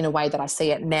care in a way that I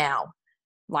see it now.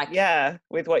 Like, yeah,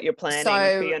 with what you're planning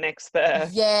for your next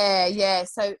birth. Yeah.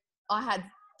 So I had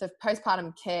the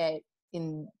postpartum care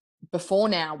before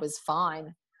now was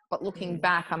fine. But looking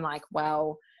back, I'm like,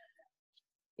 well,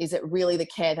 is it really the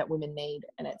care that women need?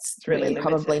 And it's really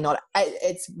probably not.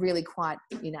 It's really quite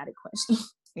inadequate.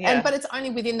 Yeah. But it's only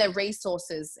within their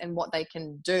resources and what they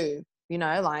can do,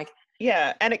 like.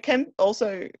 Yeah, and it can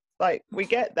also, like, we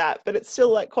get that, but it's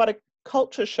still like quite a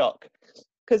culture shock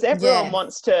because everyone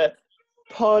wants to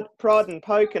prod and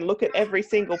poke and look at every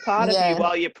single part of you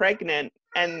while you're pregnant,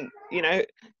 and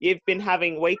you've been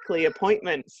having weekly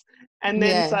appointments, and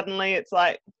then suddenly it's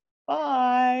like,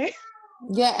 bye.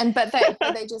 Yeah, but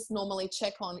they just normally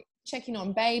checking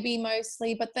on baby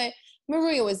mostly, but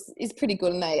Moruya is pretty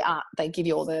good, and they give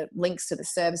you all the links to the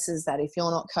services that if you're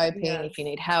not coping, if you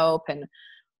need help and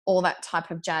all that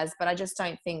type of jazz. But I just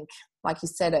don't think, like you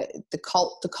said,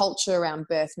 the culture around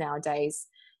birth nowadays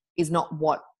is not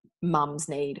what mums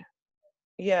need.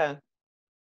 Yeah.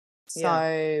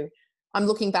 So I'm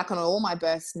looking back on all my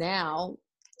births now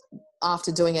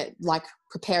after doing it, like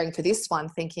preparing for this one,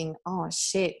 thinking, oh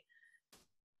shit,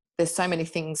 there's so many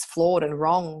things flawed and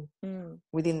wrong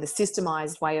within the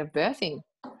systemized way of birthing.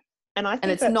 And I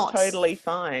think that's totally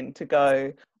fine to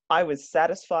go, I was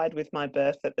satisfied with my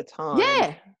birth at the time.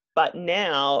 Yeah. But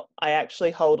now I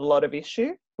actually hold a lot of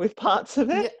issue with parts of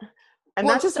it. Yeah. And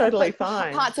that's totally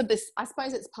fine. Parts of this, I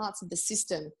suppose it's parts of the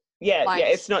system. Yeah, like,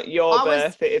 it's not your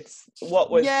birth, it's what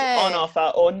was on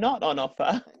offer or not on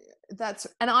offer.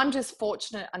 And I'm just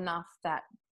fortunate enough that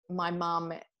my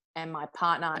mum and my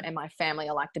partner and my family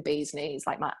are like the bee's knees.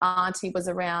 Like my auntie was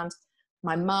around,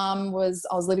 I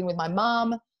was living with my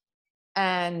mum,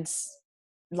 and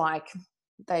like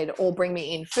they'd all bring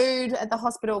me in food at the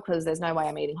hospital because there's no way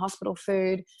I'm eating hospital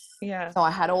food. Yeah. So I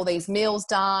had all these meals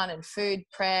done and food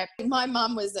prep. My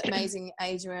mum was amazing.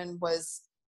 Adrian was,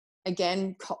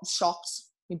 again, shocked.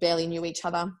 We barely knew each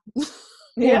other.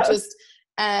 Yeah.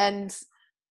 And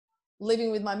living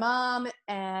with my mum,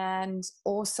 and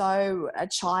also a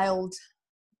child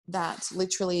that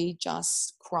literally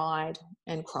just cried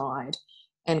and cried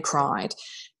and cried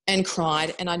and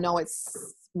cried. And I know it's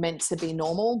meant to be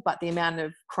normal, but the amount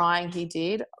of crying he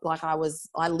did, like I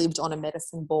lived on a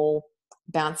medicine ball,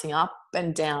 bouncing up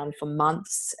and down for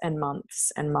months and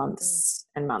months and months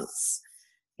and months.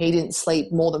 He didn't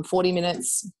sleep more than 40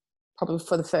 minutes, probably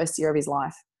for the first year of his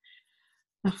life.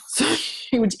 So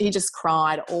he just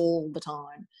cried all the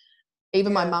time.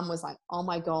 Even my mum was like, oh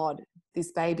my God,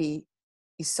 this baby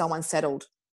is so unsettled.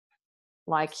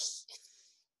 Like,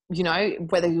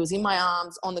 whether he was in my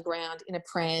arms, on the ground, in a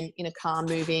pram, in a car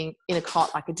moving, in a cot,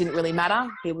 like it didn't really matter.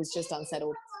 He was just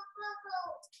unsettled.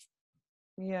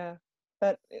 Yeah,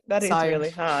 that is really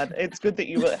hard. It's good that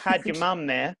you had your mum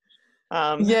there.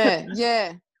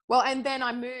 Yeah. Well, and then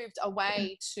I moved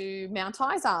away to Mount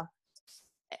Isa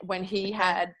when he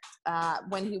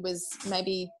was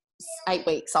maybe 8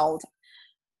 weeks old.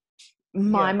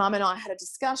 My mum and I had a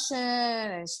discussion,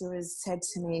 and she said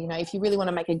to me, if you really want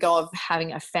to make a go of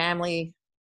having a family,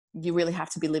 you really have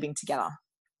to be living together.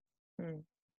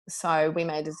 So we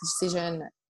made a decision,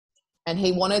 and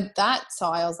he wanted that. So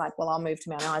I was like, well, I'll move to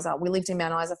Mount Isa. We lived in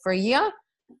Mount Isa for a year.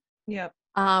 Yeah.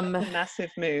 A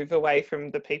massive move away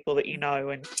from the people that you know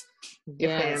and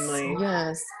your family.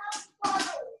 Yes.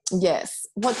 Yes.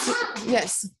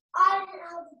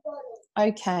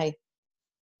 Okay.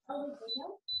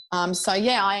 So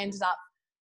I ended up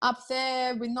up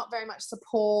there with not very much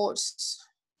support.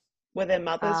 Were there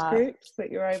mothers groups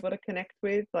that you were able to connect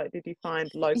with? Like, did you find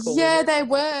local Yeah, women? they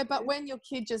were. But when your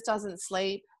kid just doesn't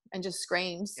sleep and just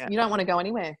screams, you don't want to go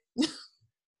anywhere.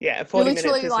 Yeah, 40 minutes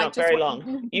is like, not very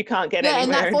long. You can't get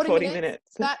and anywhere that in 40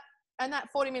 minutes. That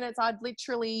 40 minutes, I'd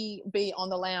literally be on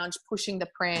the lounge pushing the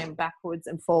pram backwards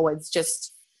and forwards,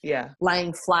 just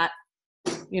laying flat,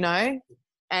 you know.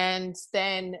 And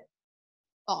then,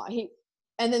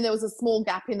 and then there was a small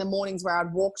gap in the mornings where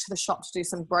I'd walk to the shop to do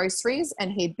some groceries,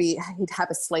 and he'd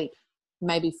have a sleep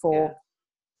maybe for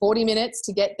 40 minutes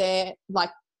to get there.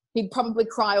 Like, he'd probably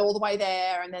cry all the way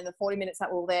there, and then the 40 minutes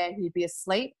that we were there, he'd be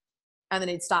asleep. And then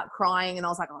he'd start crying, and I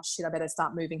was like, oh, shit, I better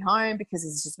start moving home because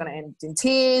it's just going to end in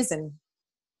tears. And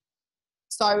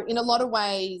so in a lot of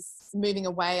ways, moving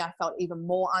away, I felt even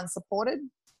more unsupported.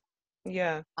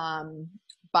 Yeah.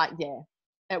 But, yeah,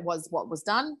 it was what was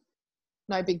done.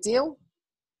 No big deal.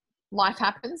 Life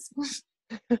happens.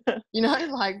 You know,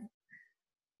 like,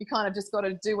 you kind of just got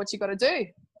to do what you got to do.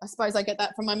 I suppose I get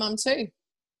that from my mum too.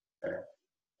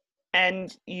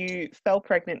 And you fell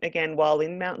pregnant again while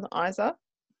in Mount Isa?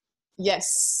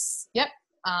 Yes. Yep.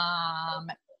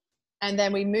 And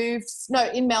then we moved,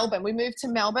 in Melbourne. We moved to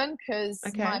Melbourne because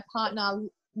my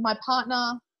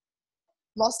partner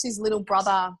lost his little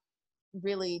brother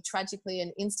really tragically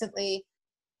and instantly.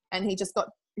 And he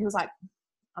was like,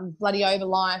 I'm bloody over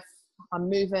life. I'm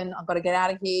moving. I've got to get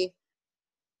out of here.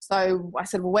 So I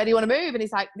said, well, where do you want to move? And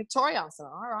he's like, Victoria. I said,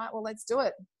 all right, well, let's do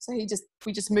it. So we just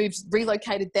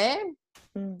relocated there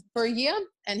for a year,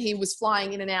 and he was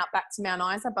flying in and out back to Mount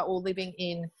Isa, but we're living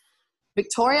in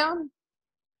Victoria.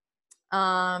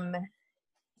 And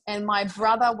my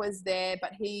brother was there,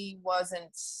 but he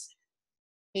wasn't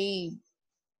a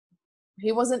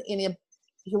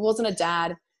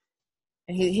dad,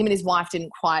 and him and his wife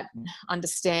didn't quite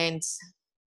understand.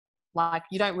 Like,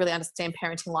 you don't really understand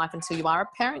parenting life until you are a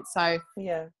parent. So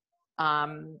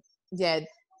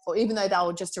or even though they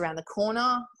were just around the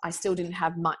corner, I still didn't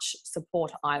have much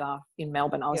support either in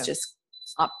Melbourne. I was just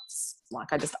I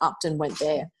just upped and went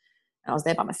there. And I was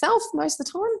there by myself most of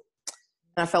the time.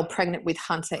 And I fell pregnant with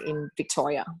Hunter in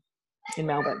Victoria, in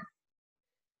Melbourne.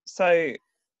 So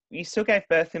you still gave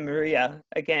birth in Moruya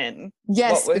again?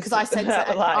 Yes, because I said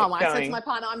to my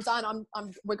partner, I'm done.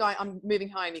 I'm moving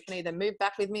home. You can either move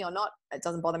back with me or not. It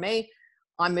doesn't bother me.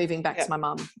 I'm moving back to my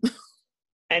mum.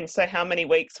 And so how many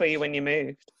weeks were you when you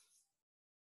moved?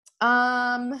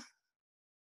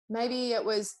 Maybe it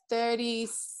was 38.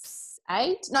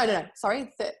 No,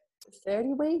 sorry,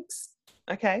 30 weeks.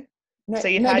 Okay. No, so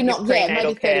you had your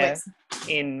prenatal care weeks.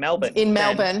 in Melbourne. In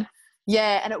Melbourne.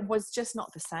 Yeah, and it was just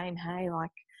not the same, hey?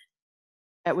 Like,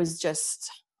 it was just,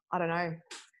 I don't know.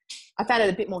 I found it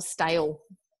a bit more stale.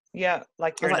 Yeah,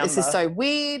 like your I was like, number. this is so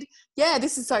weird. Yeah,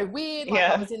 this is so weird.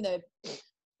 Like, I was in the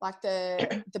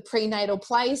prenatal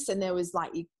place, and there was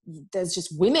there's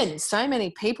just women, so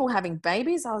many people having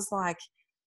babies. I was like,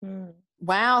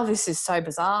 wow, this is so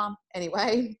bizarre.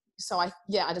 Anyway, so I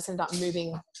just ended up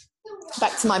moving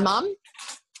back to my mum,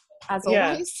 as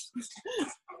always.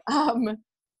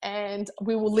 And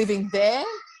we were living there,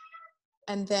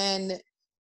 and then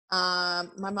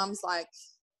my mum's like,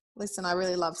 listen, I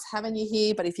really love having you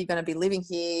here, but if you're going to be living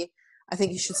here, I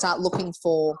think you should start looking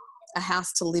for a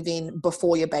house to live in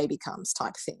before your baby comes,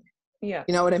 type thing. Yeah.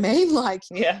 You know what I mean? Like,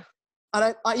 yeah.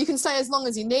 You can stay as long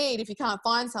as you need if you can't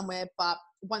find somewhere, but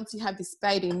once you have this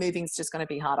baby, moving's just going to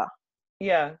be harder.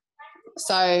 Yeah.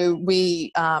 So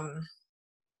we got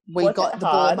the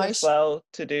ball hard motion. As well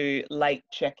to do late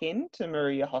check-in to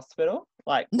Moruya Hospital?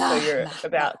 So you're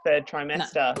third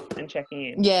trimester and checking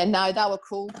in? Yeah, no, they were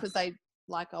cool because I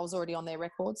was already on their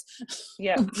records.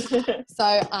 Yeah.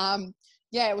 So,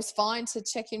 it was fine to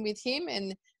check in with him,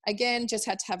 and again, just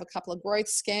had to have a couple of growth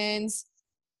scans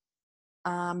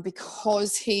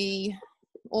because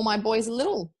all my boys are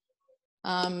little.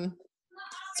 So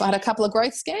I had a couple of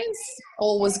growth scans,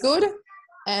 all was good,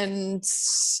 and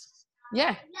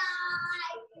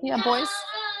boys.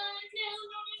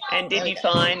 And did you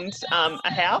find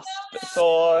a house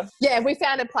for? Yeah, we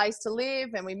found a place to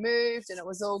live, and we moved, and it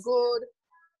was all good.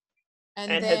 And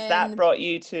then, has that brought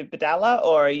you to Bodalla,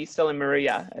 or are you still in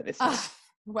Moruya at this time?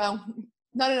 Well,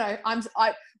 no.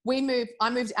 I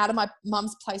moved out of my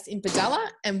mum's place in Bodalla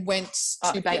and went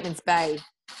to Bateman's Bay.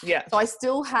 Yeah. So I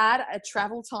still had a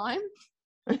travel time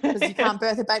because you can't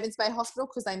birth at Bateman's Bay Hospital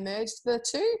because they merged the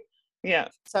two. Yeah.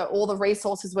 So all the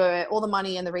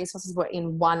money and the resources were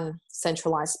in one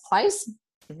centralized place.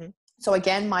 Mm-hmm. So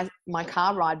again, my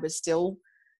car ride was still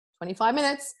 25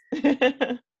 minutes.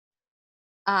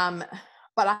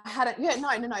 But I hadn't,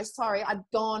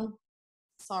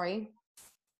 sorry.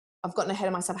 I've gotten ahead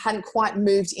of myself. I hadn't quite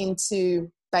moved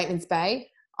into Bateman's Bay.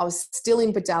 I was still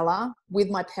in Bodalla with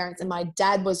my parents, and my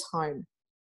dad was home.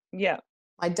 Yeah.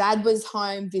 My dad was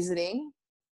home visiting,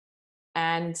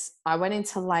 and I went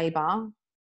into labour.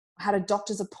 I had a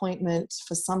doctor's appointment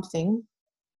for something,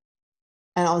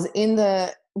 and I was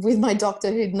with my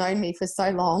doctor who'd known me for so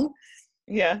long.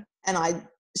 Yeah. And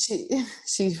she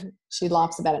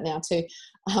laughs about it now too.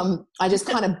 I just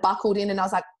kind of buckled in, and I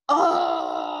was like,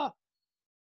 oh.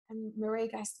 And Maria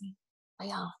goes to me,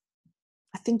 Leah,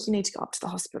 I think you need to go up to the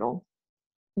hospital.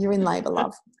 You're in labour,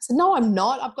 love. I said, no, I'm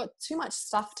not. I've got too much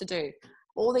stuff to do.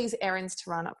 All these errands to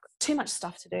run. I've got too much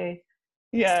stuff to do.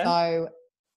 Yeah. So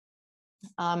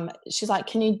she's like,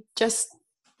 can you just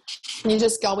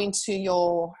go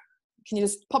into can you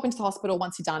just pop into the hospital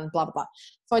once you're done, blah, blah, blah.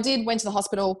 So I did, went to the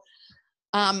hospital.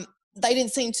 They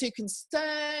didn't seem too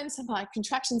concerned. My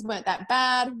contractions weren't that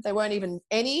bad. They weren't even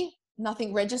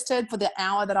nothing registered for the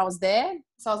hour that I was there.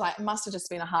 So I was like, it must have just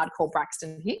been a hardcore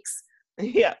Braxton Hicks.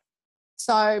 Yeah.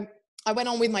 So I went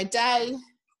on with my day,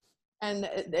 and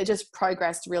it just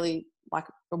progressed really, like,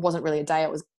 it wasn't really a day.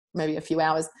 It was maybe a few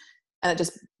hours. And it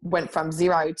just went from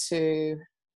 0 to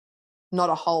not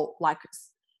a whole, like,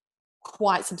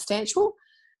 quite substantial.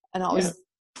 And I was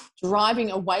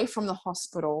driving away from the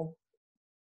hospital,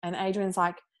 and Adrian's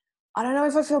like, I don't know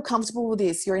if I feel comfortable with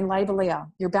this. You're in labour, Leah.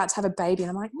 You're about to have a baby. And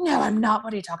I'm like, no, I'm not.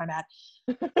 What are you talking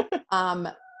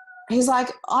about? He's like,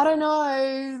 I don't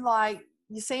know. Like,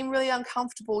 you seem really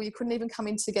uncomfortable. You couldn't even come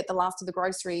in to get the last of the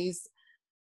groceries.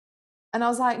 And I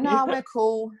was like, no, we're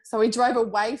cool. So we drove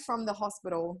away from the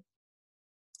hospital,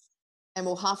 and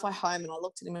we're halfway home, and I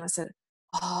looked at him and I said,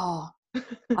 oh,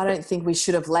 I don't think we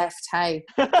should have left, hey.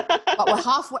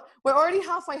 But we're already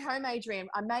halfway home, Adrian.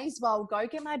 I may as well go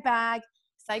get my bag,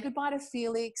 say goodbye to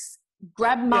Felix,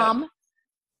 grab mum,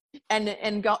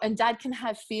 and go, and dad can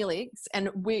have Felix, and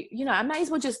we, I may as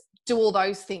well just do all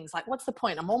those things. Like, what's the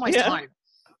point? I'm almost home.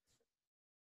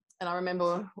 And I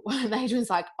remember when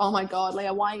Adrian's like, oh my God,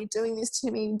 Leah, why are you doing this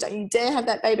to me? Don't you dare have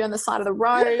that baby on the side of the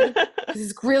road. Because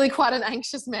he's really quite an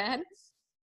anxious man.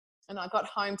 And I got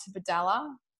home to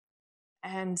Bodalla,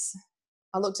 and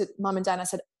I looked at mum and dad, and I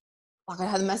said, like, I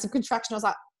had a massive contraction. I was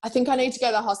like, I think I need to go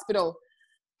to the hospital.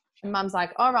 And mum's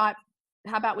like, all right,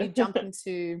 how about we jump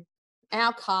into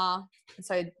our car, and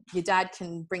so your dad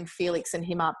can bring Felix and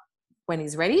him up when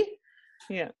he's ready.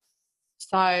 Yeah.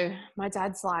 So my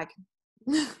dad's like,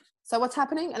 so what's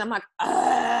happening? And I'm like,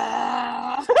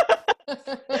 ah.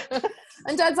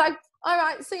 And dad's like, all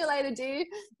right, see you later, dear.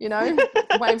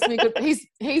 Waves me good.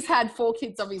 He's had 4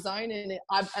 kids of his own, and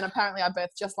apparently I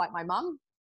birthed just like my mum.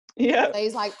 Yeah. So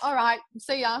he's like, all right,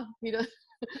 see ya.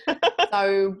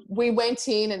 So we went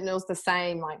in, and it was the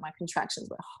same. Like, my contractions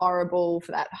were horrible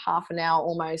for that half an hour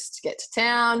almost to get to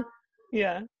town.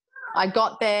 Yeah. I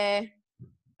got there,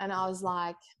 and I was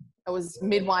like, it was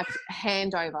midwife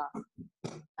handover.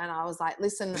 And I was like,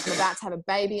 listen, I'm about to have a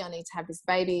baby. I need to have this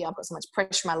baby. I've got so much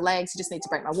pressure on my legs. You just need to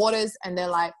break my waters. And they're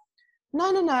like,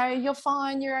 no, you're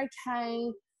fine. You're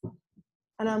okay.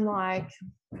 And I'm like,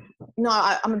 no,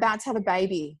 I'm about to have a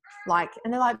baby. Like,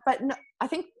 and they're like, but no, I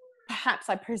think perhaps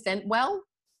I present well.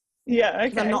 Yeah,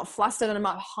 okay. I'm not flustered, and I'm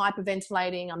not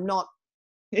hyperventilating. I'm not,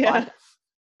 like,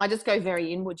 I just go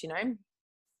very inward,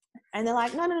 And they're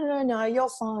like, no, you're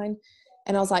fine.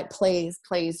 And I was like, please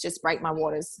just break my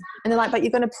waters. And they're like, but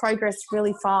you're going to progress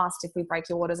really fast if we break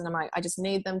your waters. And I'm like, I just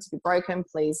need them to be broken.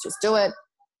 Please just do it.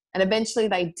 And eventually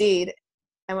they did.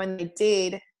 And when they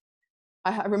did,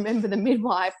 I remember the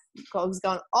midwife was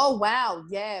going, oh, wow.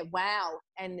 Yeah, wow.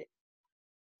 And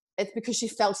it's because she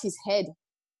felt his head.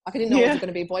 Like, I didn't know it was going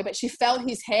to be a boy, but she felt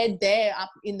his head there up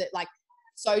in the, like,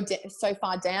 so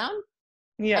far down.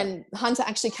 Yeah. And Hunter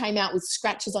actually came out with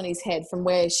scratches on his head from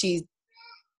where he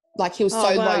was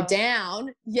low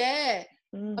down. Yeah.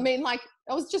 I mean, like,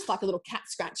 it was just like a little cat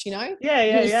scratch, Yeah.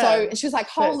 And she was like,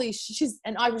 holy,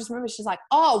 and I just remember she's like,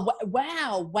 oh,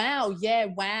 wow. Yeah,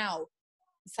 wow.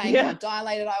 Saying how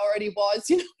dilated I already was,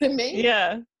 you know what I mean?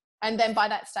 Yeah. And then by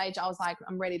that stage, I was like,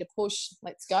 I'm ready to push.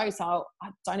 Let's go. So I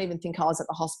don't even think I was at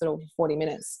the hospital for 40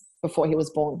 minutes before he was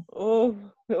born. Oh,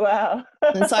 wow.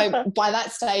 And so by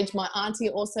that stage, my auntie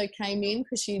also came in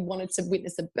because she wanted to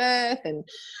witness a birth, and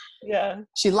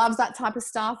she loves that type of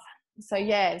stuff. So,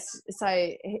 yes.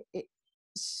 So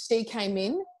she came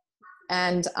in,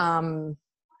 and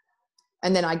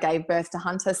then I gave birth to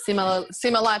Hunter, similar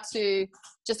to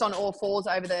just on all fours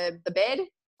over the bed,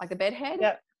 like the bed head.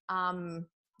 Yep.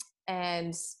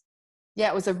 And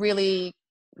it was a really,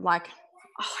 like,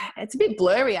 it's a bit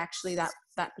blurry actually, that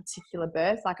particular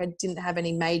birth. Like, I didn't have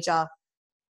any major,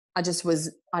 I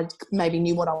maybe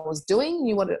knew what I was doing,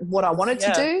 knew what I wanted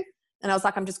to do. And I was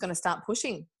like, I'm just going to start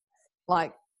pushing.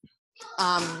 Like,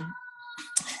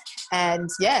 and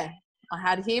yeah, I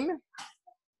had him,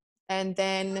 and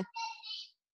then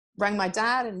rang my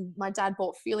dad, and my dad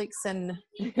bought Felix, and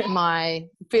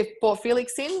bought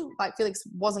Felix in. Like, Felix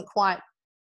wasn't quite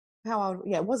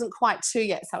wasn't quite 2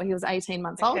 yet, so he was 18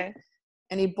 months old.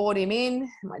 And he brought him in.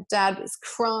 My dad was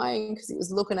crying because he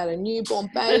was looking at a newborn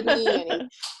baby, and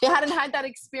he hadn't had that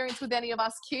experience with any of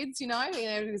us kids, his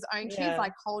own kids,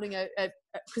 like holding because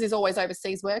he's always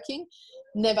overseas working.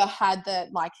 Never had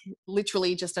that, like,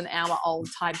 literally just an hour-old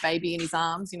type baby in his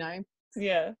arms,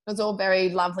 Yeah. It was all very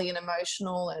lovely and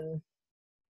emotional, and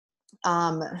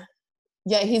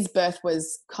his birth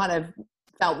was kind of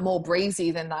felt more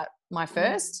breezy than my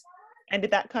first. And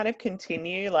did that kind of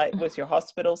continue? Like, was your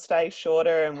hospital stay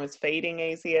shorter and was feeding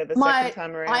easier the second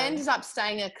time around? I ended up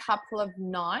staying a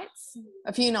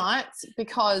few nights,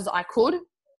 because I could,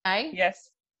 Yes.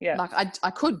 Yeah. Like,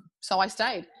 I could, so I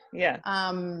stayed. Yeah.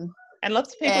 And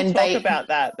lots of people talk about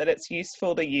that it's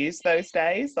useful to use those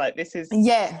days. Like, this is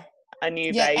a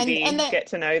new baby, and get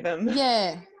to know them.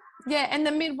 Yeah. Yeah, and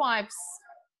the midwives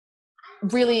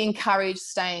really encourage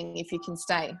staying if you can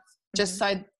stay. Just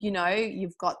so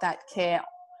you've got that care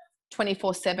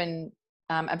 24/7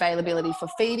 availability for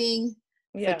feeding,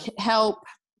 for help,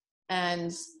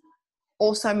 and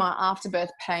also my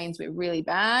afterbirth pains were really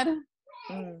bad.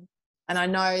 And I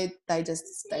know they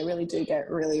really do get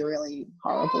really, really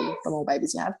horrible the more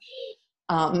babies you have.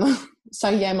 My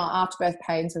afterbirth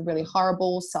pains are really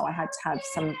horrible. So I had to have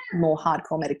some more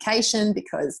hardcore medication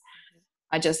because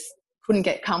I just couldn't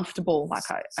get comfortable. Like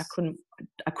I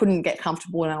couldn't get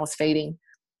comfortable when I was feeding.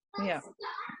 Yeah.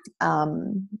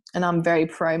 And I'm very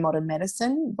pro modern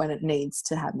medicine when it needs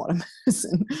to have modern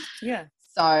medicine. Yeah.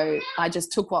 So I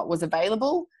just took what was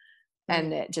available,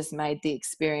 and it just made the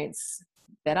experience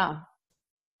better.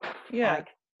 Yeah.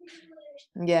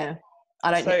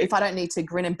 If I don't need to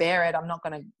grin and bear it, I'm not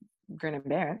going to grin and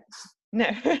bear it.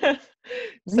 No.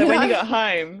 So when you got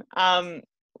home,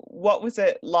 what was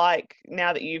it like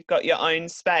now that you've got your own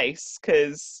space?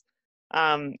 Because,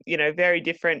 very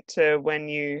different to when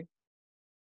you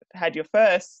had your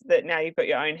first, that now you've got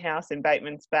your own house in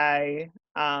Bateman's Bay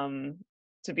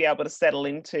to be able to settle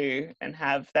into and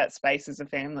have that space as a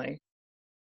family.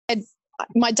 And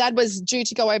my dad was due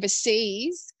to go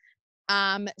overseas.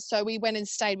 So we went and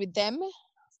stayed with them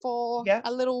for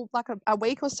a little, like a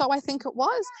week or so, I think it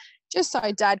was, just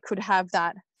so Dad could have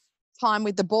that time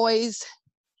with the boys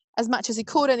as much as he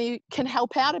could, and he can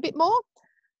help out a bit more.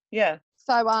 Yeah.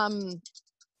 So I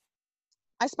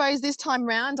suppose this time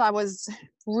round I was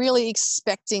really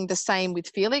expecting the same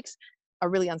with Felix, a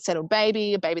really unsettled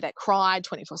baby, a baby that cried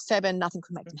 24/7, nothing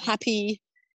could make him happy.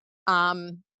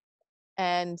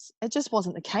 And it just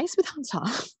wasn't the case with Hunter.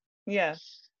 Yeah.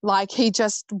 Like, he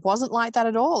just wasn't like that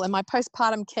at all. And my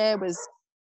postpartum care was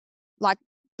like,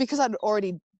 because I'd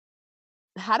already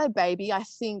had a baby, I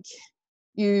think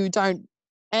you don't,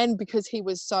 and because he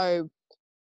was so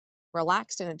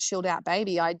relaxed and a chilled out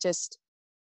baby,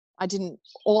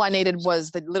 all I needed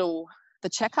was the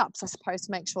checkups, I suppose,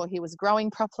 to make sure he was growing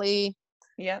properly.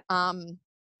 Yeah. And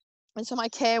so my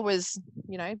care was,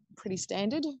 pretty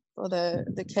standard for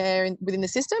the care within the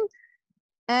system.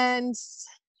 And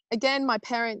again, my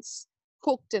parents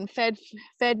cooked and fed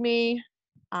me,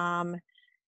 and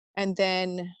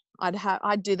then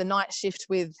I'd do the night shift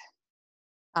with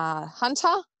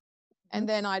Hunter, and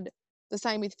then the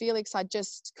same with Felix. I'd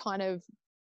just kind of,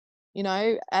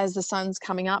 as the sun's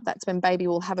coming up, that's when baby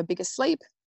will have a bigger sleep.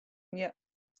 Yeah.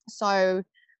 So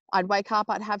I'd wake up,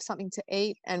 I'd have something to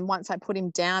eat, and once I put him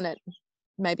down at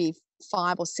maybe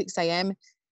 5 or 6 a.m.,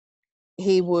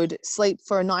 he would sleep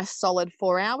for a nice solid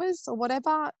 4 hours or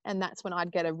whatever, and that's when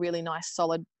I'd get a really nice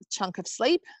solid chunk of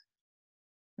sleep.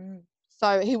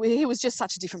 So he was just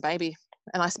such a different baby,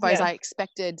 and I suppose I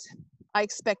expected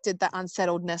that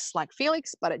unsettledness like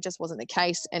Felix, but it just wasn't the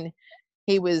case. And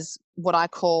he was what I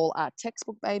call a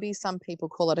textbook baby. Some people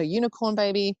call it a unicorn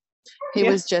baby. He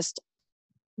was just,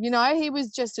 he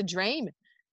was just a dream.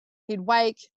 He'd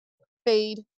wake,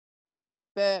 feed,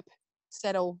 burp,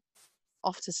 settle,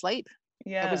 off to sleep.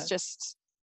 Yeah.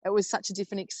 It was such a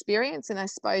different experience, and I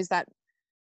suppose that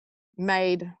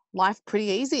made life pretty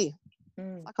easy.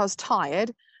 Like, I was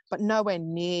tired, but nowhere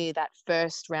near that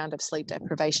first round of sleep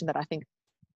deprivation that I think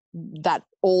that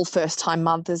all first-time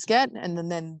mothers get. And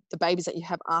then the babies that you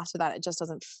have after that, it just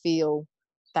doesn't feel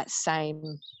that same.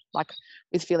 Like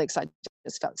with Felix, I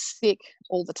just felt sick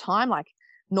all the time, like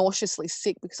nauseously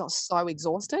sick, because I was so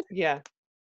exhausted. Yeah.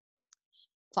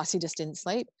 Plus, he just didn't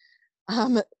sleep.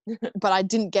 But I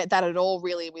didn't get that at all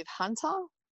really with Hunter.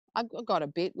 I got a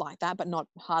bit like that, but not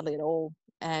hardly at all.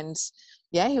 And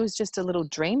yeah, he was just a little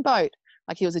dreamboat.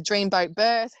 Like he was a dreamboat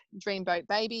birth, dreamboat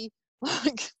baby.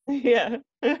 Like, Yeah.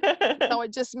 so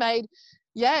it just made,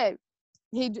 yeah,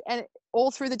 and all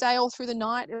through the day, all through the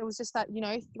night, it was just that,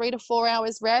 3 to 4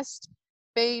 hours rest,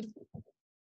 feed,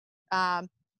 burp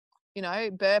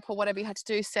or whatever you had to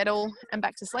do, settle, and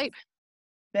back to sleep.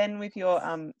 Then with your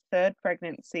third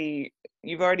pregnancy,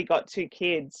 you've already got 2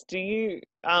 kids. Do you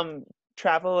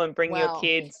travel and bring your Well,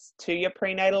 kids to your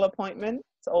prenatal appointments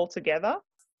all together?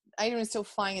 Adrian is still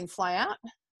flying in, fly out.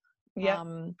 Yeah.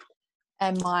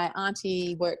 And my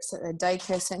auntie works at a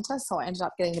daycare centre, so I ended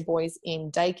up getting the boys in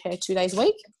daycare 2 days a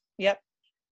week. Yep.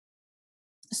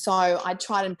 So I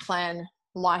tried and plan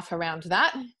life around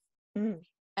that. Mm.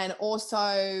 And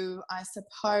also, I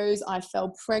suppose I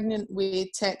fell pregnant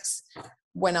with Tex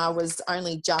when I was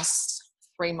only just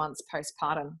 3 months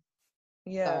postpartum.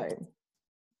 Yeah. So,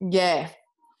 yeah.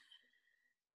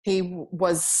 I'd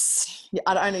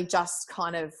only just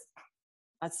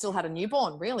I'd still had a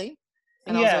newborn, really.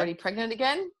 And I was already pregnant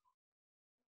again.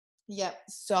 Yep.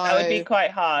 So that would be quite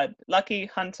hard. Lucky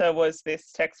Hunter was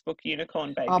this textbook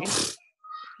unicorn baby.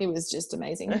 He was just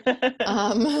amazing.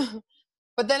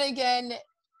 But then again,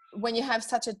 when you have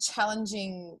such a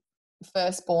challenging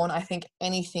firstborn, I think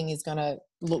anything is going to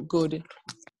look good.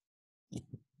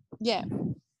 Yeah.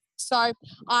 So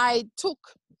I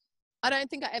don't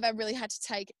think I ever really had to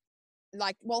take,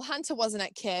 Hunter wasn't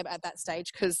at care at that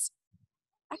stage because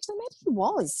actually maybe he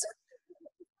was.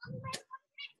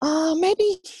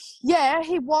 Maybe, yeah,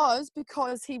 he was,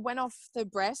 because he went off the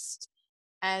breast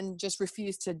and just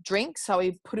refused to drink. So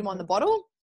we put him on the bottle.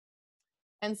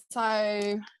 And so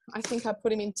I think I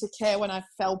put him into care when I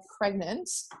fell pregnant.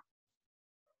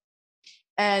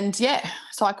 And yeah,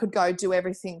 so I could go do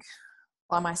everything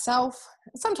by myself.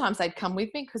 Sometimes they'd come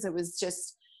with me because it was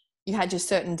just, you had your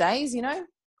certain days,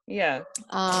 Yeah.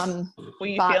 Were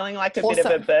you feeling like a also, bit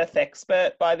of a birth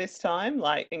expert by this time?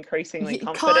 Like increasingly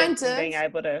confident in being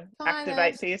able to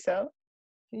activate to yourself?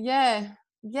 Yeah.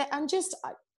 Yeah. And just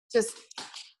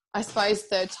I suppose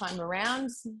third time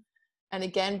around. And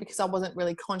again, because I wasn't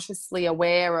really consciously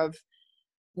aware of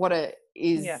what it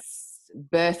is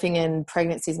birthing and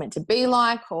pregnancy is meant to be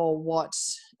like, or what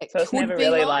it so it's never be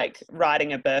really like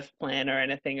writing a birth plan or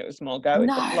anything. It was more go with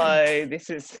the flow.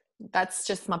 That's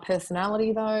just my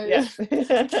personality though. Yeah.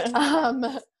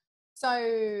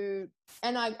 So,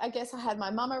 and I guess I had my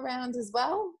mum around as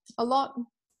well a lot.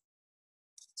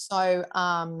 So,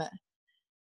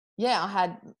 yeah,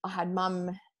 I had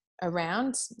mum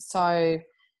around. So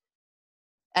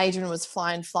Adrian was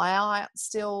fly in, fly out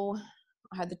still.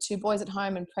 I had the 2 boys at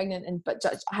home and pregnant, but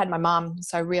I had my mum.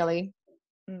 So really,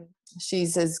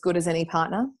 she's as good as any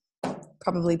partner,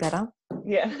 probably better.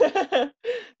 Yeah.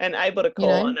 And able to call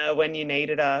on her when you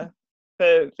needed her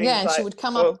for things and she would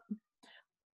come up.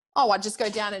 I'd just go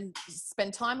down and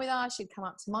spend time with her. She'd come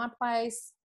up to my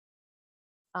place.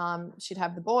 She'd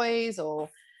have the boys or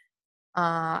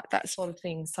that sort of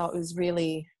thing. So it was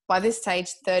really, by this stage,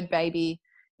 third baby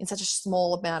in such a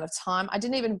small amount of time. I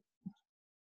didn't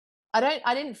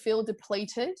feel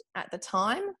depleted at the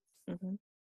time. Mm-hmm.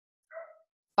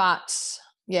 But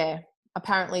yeah,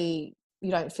 apparently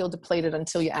you don't feel depleted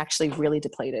until you're actually really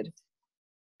depleted.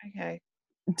 Okay.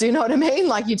 Do you know what I mean?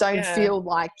 Like you don't feel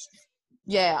like,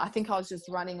 I think I was just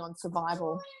running on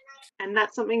survival. And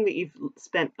that's something that you've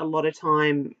spent a lot of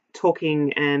time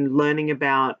talking and learning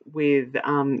about with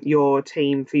your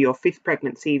team for your 5th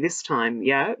pregnancy this time,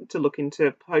 to look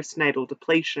into postnatal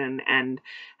depletion and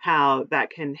how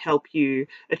that can help you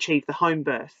achieve the home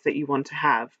birth that you want to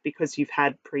have because you've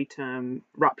had preterm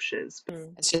ruptures.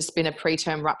 It's just been a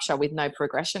preterm rupture with no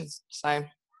progression. So I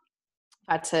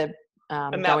had to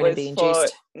and go in and be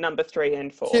induced. For number 3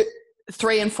 and 4.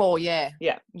 3 and 4, yeah.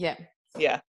 Yeah. Yeah.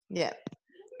 Yeah. Yeah.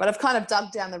 But I've kind of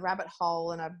dug down the rabbit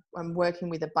hole and I'm working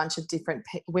with a bunch of different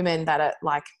women that are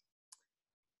like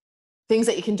things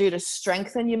that you can do to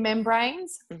strengthen your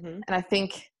membranes. Mm-hmm. And I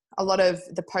think a lot of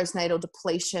the postnatal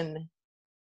depletion,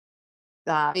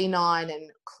 B9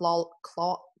 and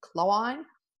chlorine,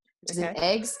 which is in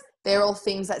eggs, they're all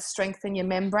things that strengthen your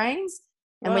membranes.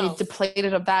 And when you're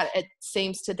depleted of that, it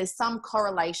seems to, there's some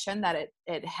correlation that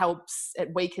it helps, it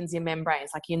weakens your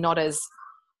membranes. Like you're not as,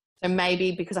 so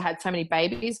maybe because I had so many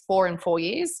babies, 4 in 4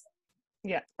 years,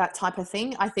 that type of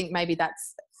thing. I think maybe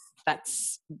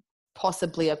that's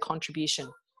possibly a contribution.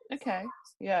 Okay.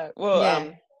 Yeah. Well,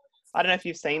 I don't know if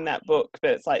you've seen that book,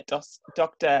 but it's like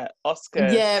Dr. Oscar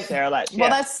Seralach. Well,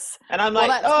 that's, and I'm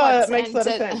like, that makes a lot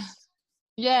of sense.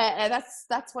 Yeah,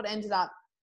 that's what ended up.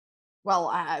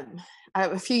 Well,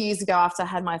 a few years ago after I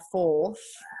had my 4th,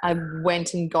 I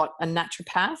went and got a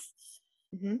naturopath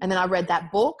Mm-hmm. And then I read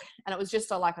that book, and it was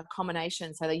just like a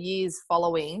combination. So the years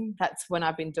following, that's when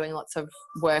I've been doing lots of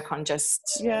work on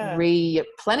just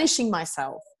replenishing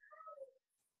myself,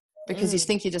 because you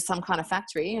think you're just some kind of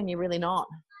factory and you're really not.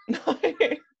 No.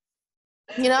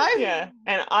 You know? Yeah.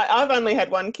 And I've only had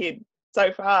one kid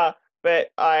so far, but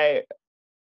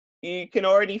you can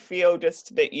already feel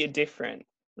just that you're different.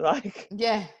 Like,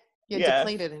 yeah, you're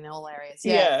depleted in all areas.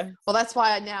 Yeah. Well, that's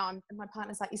why now my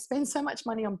partner's like, you spend so much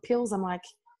money on pills. I'm like,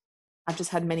 I've just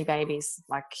had many babies.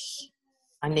 Like,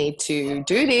 I need to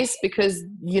do this because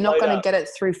you're not going to get it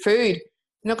through food.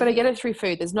 You're not going to get it through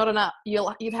food. There's not enough.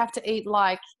 You'd have to eat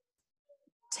like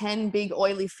 10 big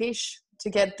oily fish to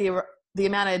get the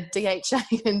amount of DHA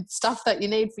and stuff that you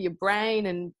need for your brain.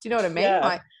 And do you know what I mean?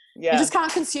 Like, you just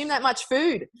can't consume that much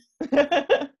food.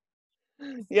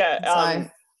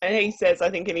 And he says,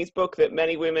 I think in his book, that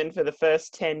many women for the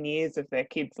first 10 years of their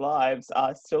kids' lives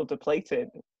are still depleted.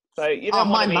 So you don't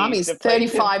want to be my mum is depleted.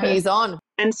 35 years on.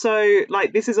 And so,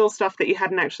 like, this is all stuff that you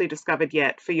hadn't actually discovered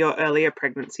yet for your earlier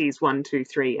pregnancies, 1, 2,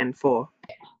 3, and 4.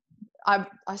 I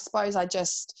suppose I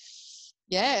just,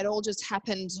 it all just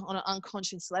happened on an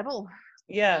unconscious level.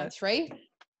 Yeah. 3.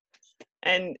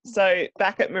 And so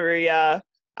back at Moruya,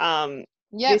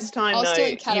 this time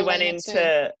though, you went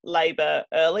into labour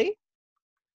early?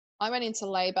 I went into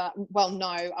labour. Well, no,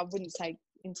 I wouldn't say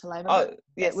into labour. Oh,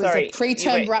 yeah, it was a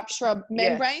preterm rupture of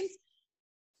membranes.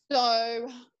 So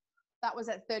that was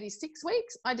at 36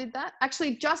 weeks. I did that.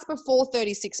 Actually, just before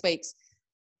 36 weeks.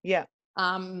 Yeah.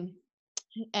 And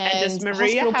does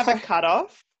Moruya have a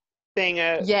cutoff, being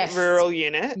a rural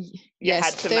unit? You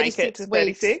had to make it to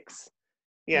 36?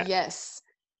 Yeah. Yes.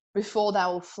 Before they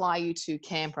will fly you to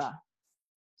Canberra.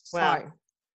 Wow. So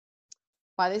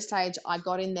by this stage, I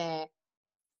got in there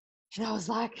and I was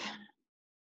like,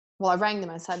 I rang them.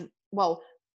 I said, so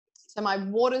my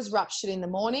waters ruptured in the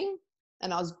morning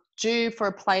and I was due for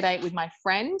a play date with my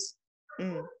friend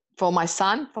for my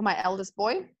son, for my eldest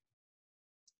boy.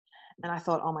 And I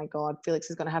thought, oh my God, Felix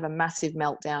is going to have a massive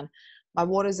meltdown. My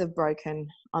waters have broken.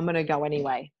 I'm going to go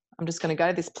anyway. I'm just going to go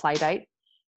to this play date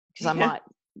because I might,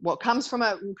 what comes from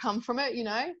it will come from it, you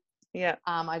know? Yeah.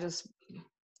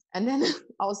 And then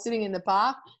I was sitting in the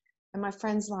park and my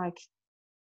friend's like,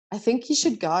 I think you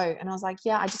should go. And I was like,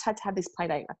 yeah, I just had to have this play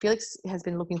date. Felix has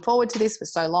been looking forward to this for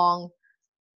so long.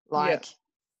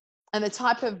 And the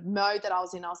type of mode that I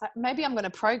was in, I was like, maybe I'm going to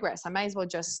progress. I may as well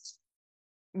just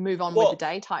move on with the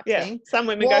day type thing. Some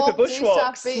women go for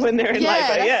bushwalks when they're in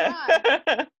labour.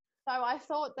 Right. So I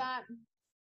thought that,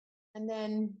 and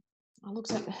then I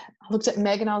looked at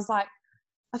Meg and I was like,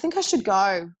 I think I should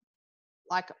go.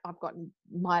 Like, I've got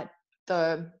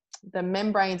the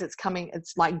membranes,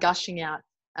 it's like gushing out,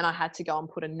 and I had to go and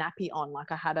put a nappy on.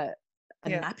 Like, I had a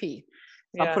nappy.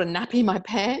 So I put a nappy in my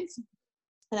pants.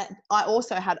 And I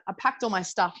packed all my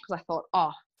stuff because I thought,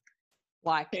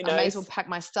 I may as well pack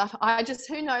my stuff.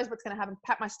 Who knows what's going to happen?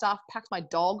 Pack my stuff, packed my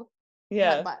dog.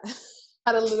 Yeah.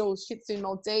 Had a little Shih Tzu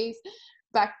Maltese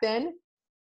back then.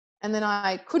 And then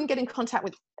I couldn't get in contact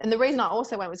with, and the reason I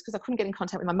also went was because I couldn't get in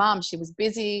contact with my mum. She was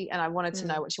busy and I wanted to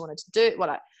know what she wanted to do.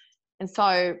 And so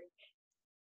I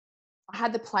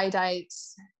had the play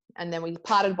dates and then we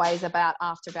parted ways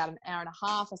after about an hour and a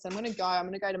half. I said, I'm going to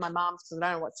go to my mum's because I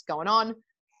don't know what's going on.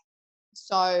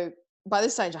 So by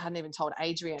this stage, I hadn't even told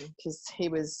Adrian because he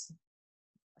was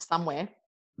somewhere.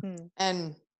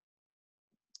 And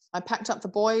I packed up the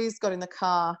boys, got in the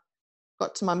car,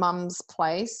 got to my mum's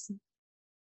place.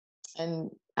 And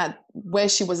at where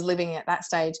she was living at that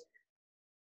stage,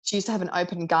 she used to have an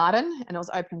open garden and it was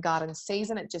open garden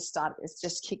season. It's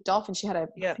just kicked off. And I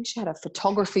think she had a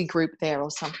photography group there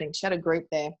or something. She had a group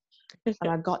there.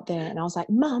 And I got there and I was like,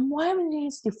 Mum, why haven't you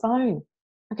answered your phone?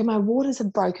 Okay, my waters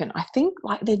have broken. I think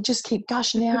they just keep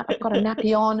gushing out. I've got a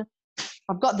nappy on.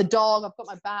 I've got the dog. I've got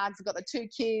my bags. I've got the 2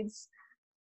 kids.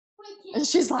 And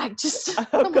she's like,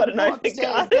 I've got an open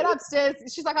garden. Get upstairs.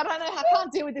 She's like, I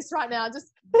can't deal with this right now.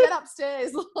 Just get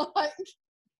upstairs.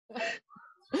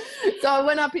 So I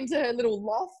went up into her little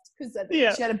loft because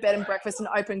she had a bed and breakfast and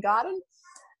open garden.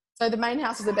 So the main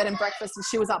house was a bed and breakfast and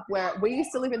she was up where we used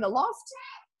to live in the loft.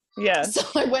 Yeah.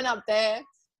 So I went up there.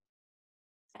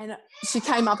 And she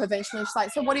came up eventually. She's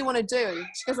like, so what do you want to do?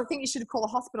 She goes, I think you should call a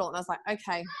hospital. And I was like,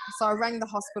 okay. So I rang the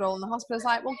hospital and the hospital's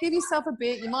like, well, give yourself a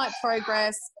bit. You might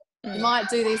progress. You might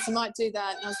do this. You might do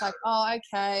that. And I was like, oh,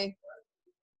 okay.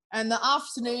 And the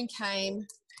afternoon came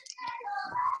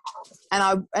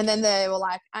and then they were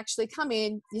like, actually come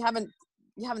in. You haven't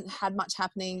had much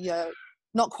happening. You're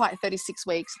not quite 36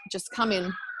 weeks. Just come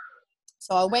in.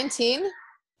 So I went in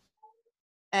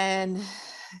and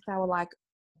they were like,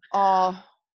 oh,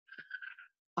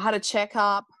 I had a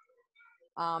checkup.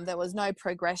 There was no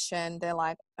progression. They're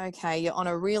like, okay, you're in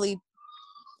a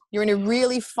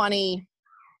really funny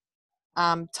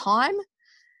time,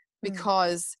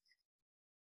 because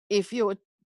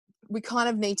we kind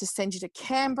of need to send you to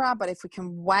Canberra, but if we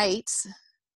can wait,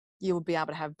 you will be able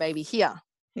to have baby here.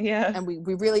 Yeah. And we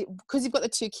really, because you've got the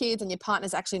 2 kids and your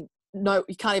partner's actually, no,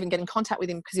 you can't even get in contact with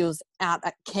him because he was out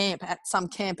at some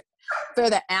camp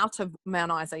further out of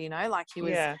Mount Isa, like he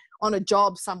was on a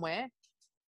job somewhere.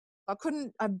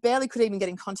 I barely could even get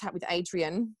in contact with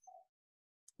Adrian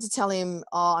to tell him,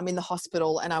 oh, I'm in the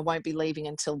hospital and I won't be leaving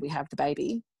until we have the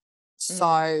baby.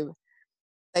 So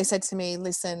they said to me,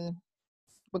 listen,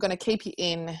 we're going to keep you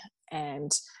in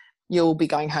and you'll be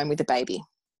going home with the baby.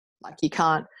 Like, you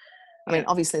can't, I mean,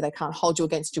 obviously they can't hold you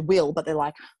against your will, but they're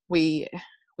like, we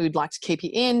would like to keep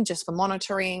you in just for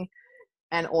monitoring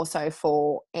and also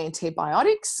for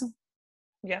antibiotics.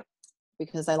 Yeah.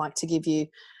 Because they like to give you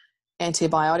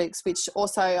antibiotics, which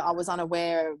also I was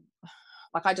unaware of.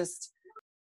 Like, I just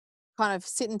kind of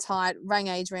sitting tight, rang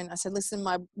Adrian. I said, listen,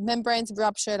 my membranes have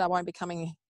ruptured. I won't be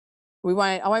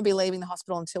leaving the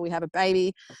hospital until we have a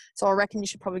baby. So I reckon you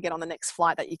should probably get on the next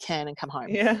flight that you can and come home.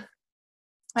 Yeah.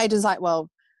 Adrian's like, well,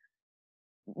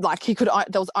 like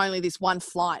there was only this one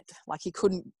flight. Like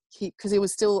because he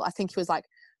was still, I think he was like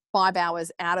 5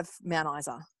 hours out of Mount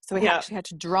Isa. So he actually had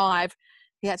to drive.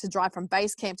 He had to drive from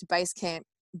base camp to base camp,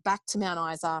 back to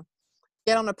Mount Isa,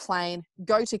 get on a plane,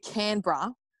 go to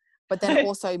Canberra. But then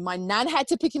also my nan had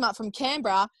to pick him up from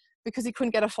Canberra because he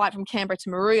couldn't get a flight from Canberra to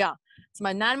Moruya. So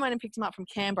my nan went and picked him up from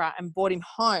Canberra and brought him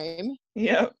home.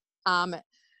 Yep.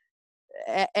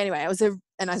 Anyway,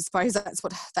 and I suppose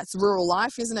that's rural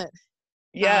life, isn't it?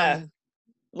 Yeah.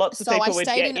 Lots of people would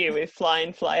get you with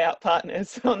fly-in, fly-out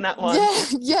partners on that one.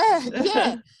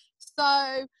 Yeah.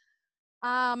 So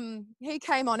he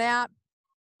came on out,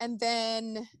 and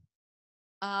then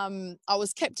I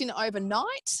was kept in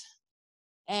overnight,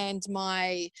 and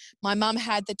my mum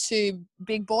had the 2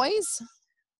 big boys.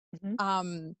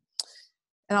 And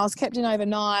I was kept in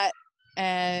overnight,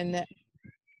 and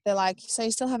they're like, so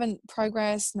you still haven't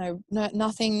progressed? No,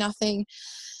 nothing.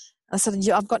 I said,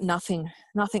 yeah, I've got nothing.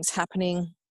 Nothing's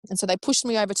happening. And so they pushed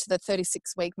me over to the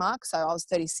 36-week mark. So I was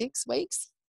 36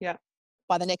 weeks. Yeah.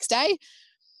 By the next day.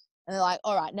 And they're like,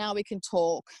 all right, now we can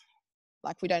talk.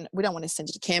 Like, we don't want to send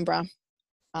you to Canberra,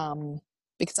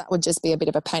 because that would just be a bit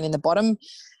of a pain in the bottom.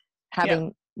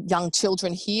 Having young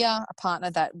children here, a partner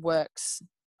that works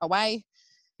away,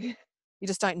 you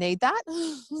just don't need that.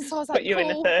 So I was like, put you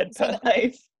in a third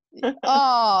place.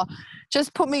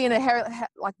 Just put me in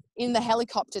in the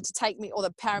helicopter to take me, or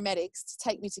the paramedics to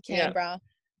take me to Canberra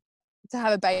to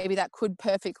have a baby that could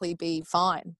perfectly be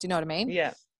fine. Do you know what I mean?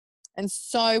 Yeah. And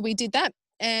so we did that,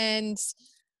 and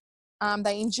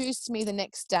they induced me the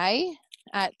next day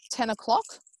at 10 o'clock.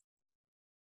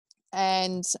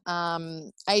 And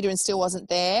Adrian still wasn't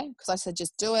there, because I said,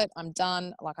 just do it. I'm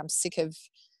done. Like, I'm sick of,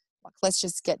 like, let's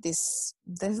just get this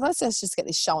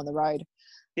show on the road.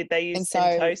 Did they use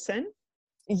Syntocin?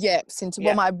 Yeah,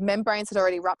 well, my membranes had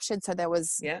already ruptured, so there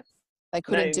was they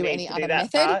couldn't do any other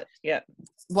method. Part. Yeah.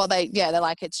 Well, they're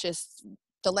like, it's just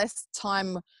the less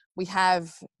time we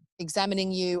have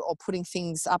examining you or putting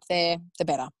things up there, the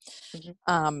better.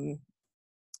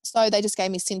 So they just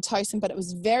gave me Syntocin, but it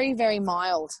was very, very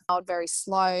mild, very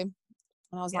slow. And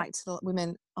I was like to the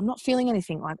women, I'm not feeling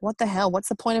anything. Like, what the hell? What's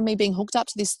the point of me being hooked up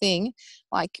to this thing?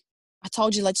 Like, I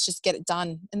told you, let's just get it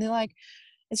done. And they're like,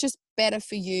 it's just better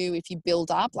for you if you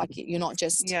build up. Like, you're not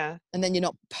just, and then you're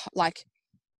not like,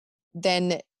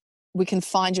 then we can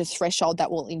find your threshold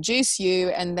that will induce you,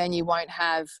 and then you won't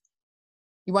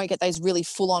get those really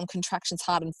full-on contractions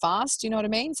hard and fast. Do you know what I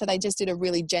mean? So they just did a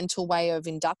really gentle way of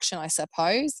induction, I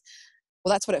suppose.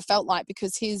 Well, that's what it felt like,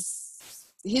 because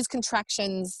his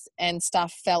contractions and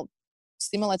stuff felt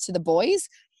similar to the boys.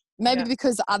 Maybe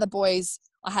because the other boys,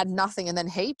 I had nothing and then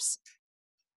heaps.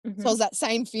 So it was that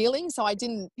same feeling. So I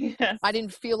didn't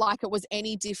feel like it was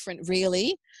any different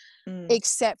really,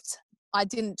 except I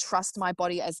didn't trust my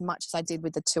body as much as I did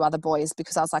with the 2 other boys,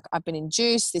 because I was like, I've been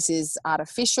induced. This is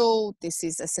artificial. This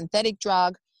is a synthetic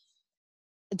drug.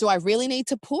 Do I really need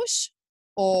to push?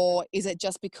 Or is it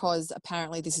just because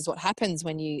apparently this is what happens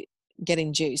when you get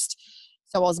induced?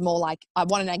 So I was more like, I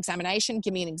want an examination.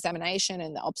 Give me an examination.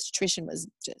 And the obstetrician was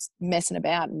just messing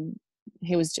about, and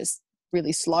he was just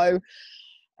really slow.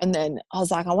 And then I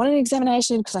was like, I want an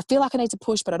examination because I feel like I need to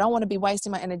push, but I don't want to be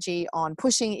wasting my energy on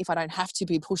pushing if I don't have to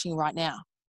be pushing right now.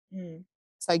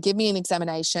 So give me an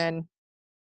examination.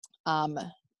 But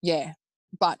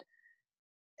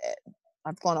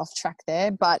I've gone off track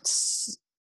there. But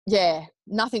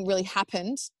nothing really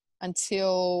happened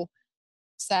until,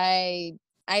 say,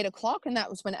 8 o'clock, and that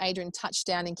was when Adrian touched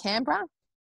down in Canberra.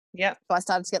 Yep. So I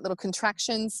started to get little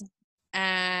contractions,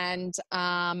 and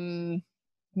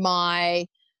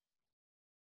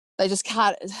they just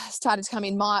started to come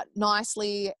in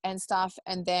nicely and stuff.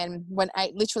 And then when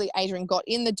literally Adrian got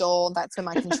in the door, that's when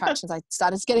my contractions, I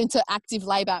started to get into active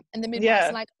labour. And the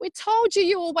midwife's like, we told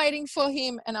you were waiting for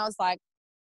him. And I was like,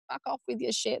 fuck off with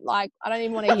your shit. Like, I don't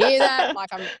even want to hear that.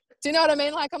 Like, do you know what I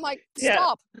mean? Like, I'm like,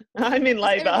 stop. I'm in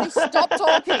labour. Everybody stop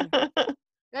talking.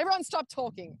 Everyone stop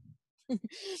talking.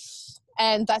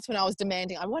 And that's when I was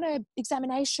demanding, I want an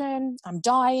examination. I'm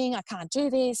dying. I can't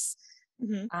do this.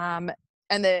 Mm-hmm.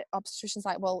 And the obstetrician's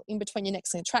like, well, in between your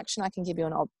next contraction, I can give you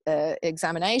an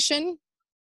examination.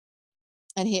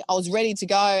 And I was ready to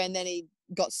go, and then he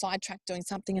got sidetracked doing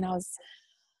something, and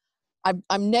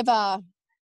I'm never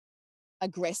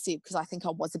aggressive, because I think I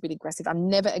was a bit aggressive. I'm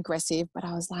never aggressive, but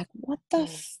I was like, what the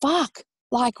fuck?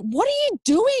 Like, what are you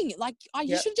doing? Like,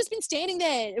 you should have just been standing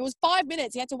there. It was 5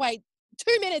 minutes. You had to wait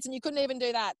 2 minutes, and you couldn't even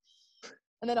do that.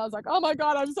 And then I was like, oh my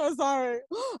God, I'm so sorry.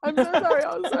 I'm so sorry.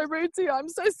 I was so rude to you. I'm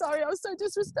so sorry. I was so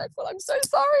disrespectful. I'm so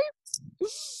sorry.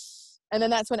 And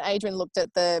then that's when Adrian looked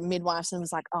at the midwives and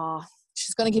was like, oh,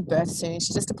 she's going to give birth soon.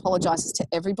 She just apologizes to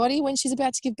everybody when she's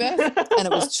about to give birth. And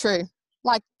it was true.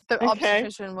 Like, the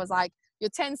obstetrician was like,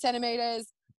 you're 10 centimeters,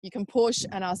 you can push.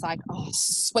 And I was like, oh,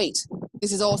 sweet.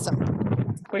 This is awesome.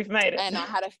 We've made it. And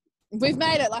we've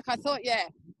made it. Like, I thought, yeah.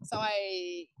 So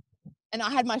I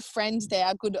had my friend there,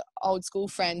 a good old school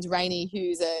friend, Rainey,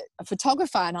 who's a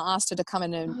photographer, and I asked her to come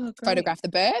in and photograph the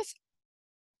birth.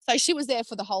 So she was there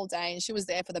for the whole day, and she was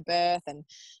there for the birth, and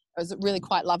it was really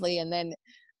quite lovely. And then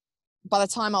by the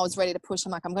time I was ready to push,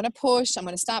 I'm like, I'm going to push. I'm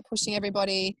going to start pushing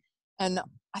everybody. And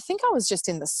I think I was just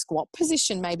in the squat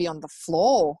position, maybe on the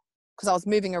floor, because I was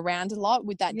moving around a lot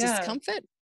with that discomfort.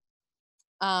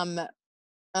 And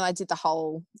I did the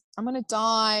whole, I'm going to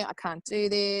die. I can't do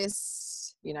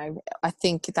this. You know, I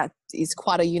think that is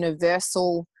quite a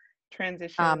universal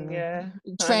transition,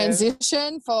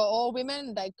 transition for all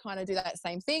women. They kind of do that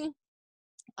same thing.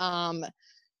 And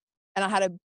I had a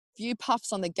few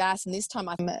puffs on the gas, and this time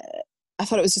I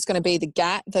thought it was just going to be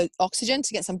the oxygen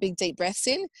to get some big deep breaths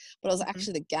in, but it was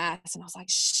actually the gas. And I was like,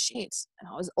 shit. And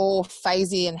I was all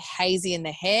phasey and hazy in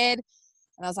the head.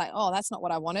 And I was like, oh, that's not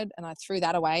what I wanted. And I threw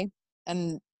that away.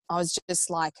 And I was just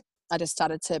like, I just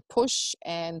started to push,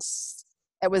 and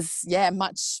it was,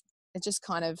 it just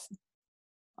kind of,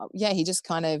 he just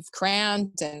kind of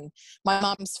crowned. And my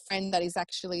mum's friend, that is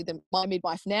actually my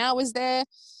midwife now, was there.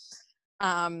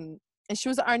 And she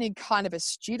was only kind of a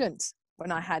student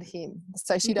when I had him.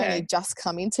 So she'd only just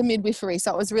come into midwifery.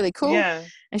 So it was really cool. Yeah.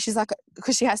 And she's like,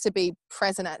 because she has to be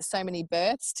present at so many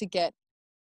births to get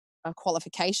a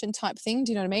qualification type thing.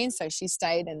 Do you know what I mean? So she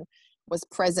stayed and was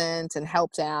present and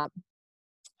helped out.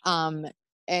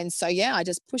 And so, I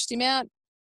just pushed him out,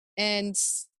 and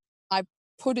I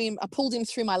pulled him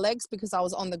through my legs because I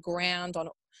was on the ground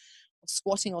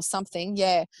squatting or something.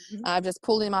 I just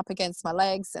pulled him up against my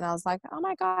legs, and I was like, oh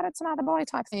my God, it's another boy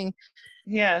type thing.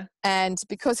 And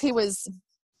because he was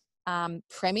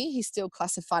he's still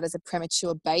classified as a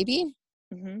premature baby.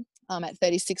 At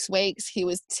 36 weeks, he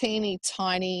was teeny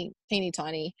tiny,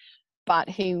 but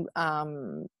he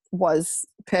was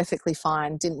perfectly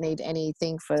fine, didn't need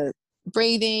anything for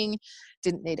breathing,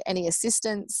 didn't need any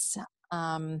assistance,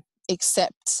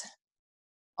 except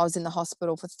I was in the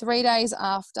hospital for 3 days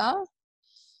after,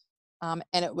 and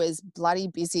it was bloody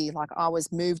busy. Like, I was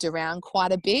moved around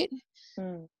quite a bit,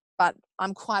 but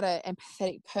I'm quite an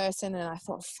empathetic person, and I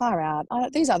thought, far out,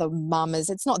 these other mamas,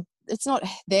 it's not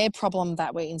their problem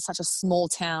that we're in such a small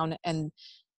town, and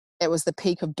it was the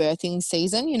peak of birthing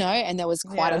season, you know, and there was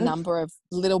quite a number of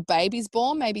little babies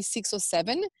born, maybe 6 or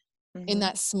 7 in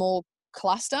that small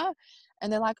cluster.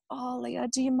 And they're like, oh, Leah,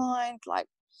 do you mind? Like,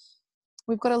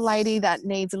 we've got a lady that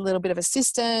needs a little bit of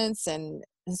assistance. And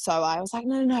so I was like,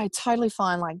 no, totally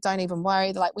fine. Like, don't even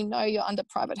worry. They're like, we know you're under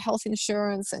private health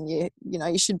insurance, and you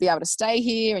should be able to stay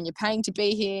here, and you're paying to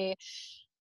be here.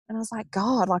 And I was like,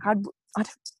 God,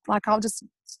 like, I'll just,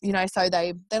 so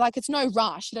they're like, it's no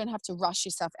rush. You don't have to rush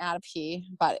yourself out of here,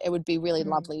 but it would be really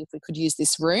lovely if we could use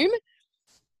this room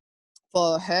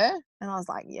for her. And I was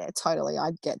like, yeah, totally.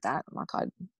 I'd get that. Like,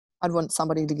 I'd want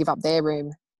somebody to give up their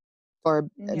room for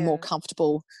a more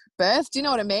comfortable birth. Do you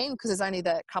know what I mean? Because there's only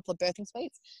the couple of birthing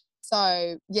suites. So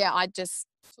I just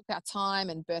took our time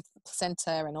and birthed the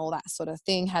placenta and all that sort of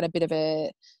thing, had a bit of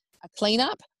a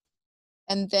cleanup.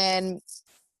 And then,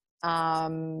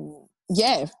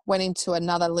 went into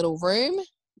another little room,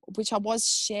 which I was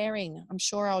sharing. I'm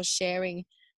sure I was sharing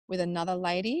with another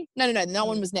lady. No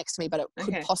one was next to me, but it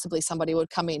could possibly somebody would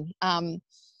come in.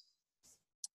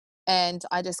 And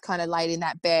I just kind of laid in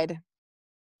that bed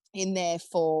in there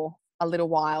for a little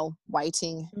while,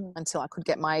 waiting until I could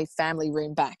get my family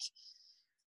room back,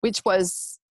 which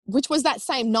was that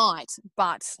same night,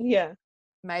 but Yeah.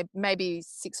 maybe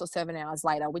 6 or 7 hours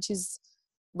later, which is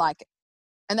like,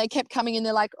 and they kept coming in.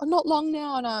 They're like, oh, not long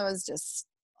now. And I was just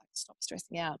like, stop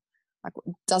stressing out. Like,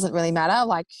 it doesn't really matter.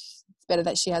 Like, it's better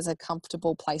that she has a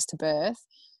comfortable place to birth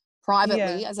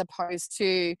privately as opposed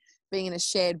to being in a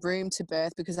shared room to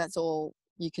birth, because that's all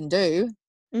you can do.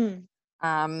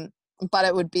 But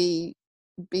it would be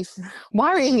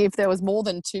worrying if there was more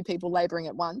than 2 people labouring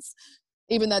at once,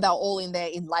 even though they're all in there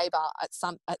in labour at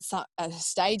a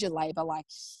stage of labour. Like,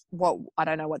 what, I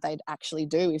don't know what they'd actually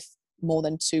do if more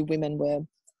than 2 women were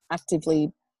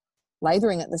actively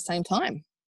labouring at the same time.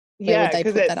 Where would they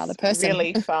put that other person?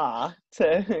 Really far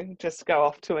to just go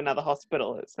off to another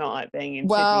hospital. It's not like being in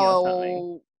Sydney or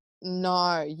something.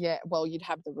 No, yeah. Well, you'd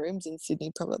have the rooms in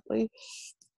Sydney probably.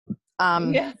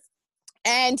 And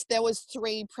there was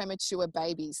 3 premature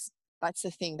babies. That's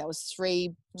the thing. There was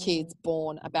 3 kids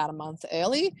born about a month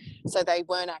early, so they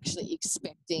weren't actually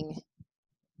expecting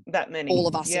that many, all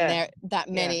of us in there, that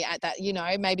many at that. You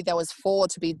know, maybe there was 4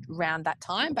 to be around that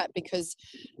time, but because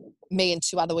me and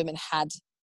 2 other women had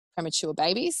premature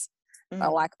babies, they were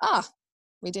like,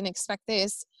 we didn't expect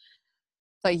this.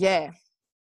 So yeah.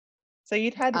 So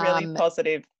you'd had really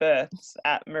positive births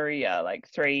at Moruya, like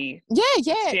 3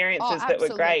 experiences that were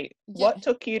great. Yeah. What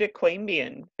took you to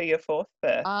Queanbeyan for your 4th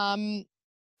birth?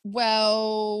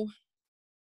 Well,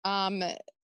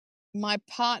 my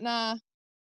partner,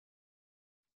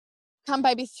 come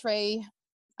baby 3,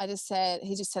 he just said,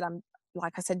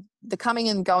 like I said, the coming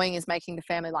and going is making the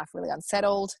family life really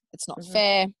unsettled. It's not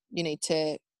fair. You need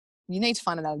to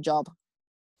find another job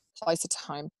closer to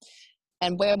home.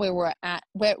 And where we were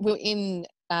in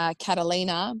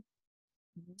Catalina,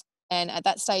 and at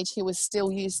that stage he was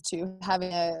still used to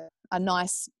having a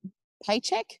nice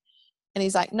paycheck, and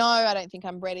he's like, no, I don't think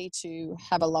I'm ready to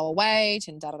have a lower wage,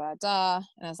 and da-da-da-da.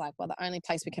 And I was like, well, the only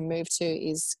place we can move to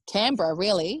is Canberra,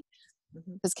 really,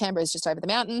 because Canberra is just over the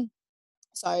mountain.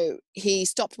 So he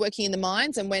stopped working in the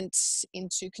mines and went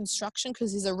into construction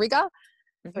because he's a rigger.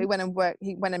 So he went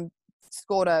and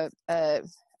scored a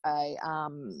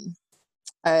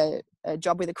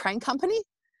job with a crane company.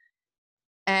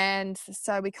 And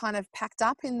so we kind of packed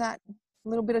up in that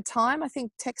little bit of time. I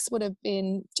think Tex would have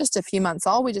been just a few months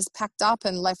old. We just packed up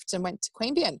and left and went to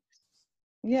Queanbeyan.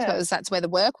 Yeah. Because that's where the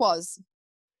work was.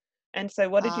 And so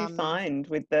what did you find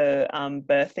with the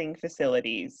birthing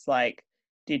facilities? Like,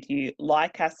 did you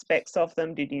like aspects of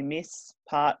them? Did you miss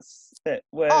parts that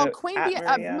were Queanbeyan,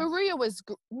 at Moruya?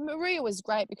 Moruya was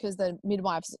great because the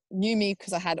midwives knew me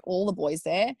because I had all the boys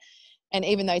there. And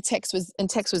even though Tex was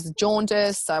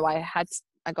jaundiced, so I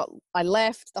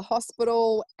left the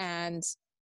hospital, and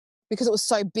because it was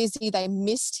so busy, they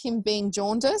missed him being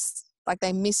jaundiced. Like,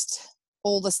 they missed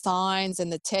all the signs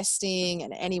and the testing.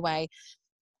 And anyway,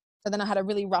 so then I had a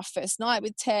really rough first night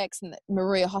with Tex, and the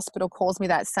Moruya Hospital calls me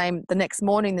the next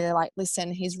morning. They're like,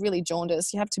 listen, he's really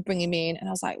jaundiced. You have to bring him in. And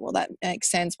I was like, well, that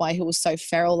makes sense why he was so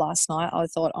feral last night. I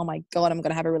thought, oh my God, I'm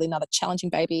going to have another challenging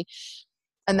baby.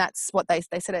 And that's what they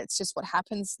said. It's just what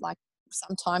happens, like,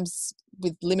 sometimes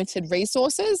with limited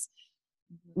resources.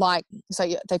 Like,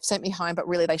 so they've sent me home, but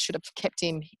really they should have kept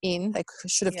him in. They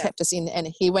should have kept us in. And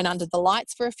he went under the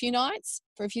lights for a few days,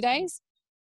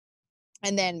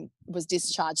 and then was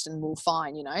discharged and we were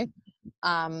fine, you know.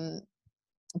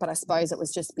 But I suppose it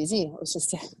was just busy. It was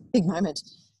just a big moment.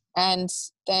 And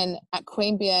then at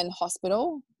Queanbeyan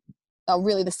Hospital, they were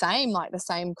really the same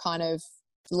kind of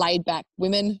laid back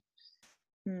women.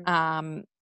 But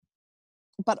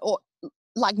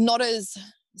like, not as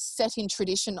set in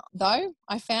tradition though,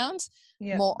 I found.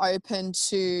 More open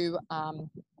to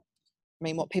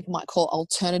what people might call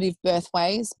alternative birth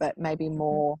ways, but maybe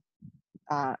more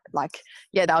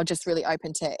they were just really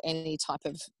open to any type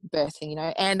of birthing, you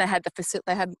know. And they had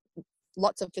they had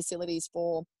lots of facilities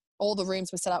for, all the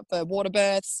rooms were set up for water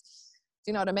births.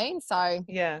 Do you know what I mean? So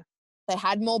they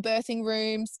had more birthing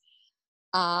rooms.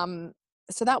 So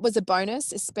that was a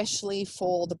bonus, especially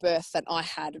for the birth that I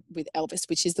had with Elvis,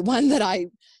 which is the one that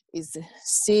is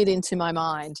seared into my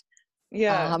mind.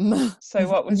 Yeah. So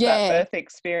what was that birth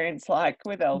experience like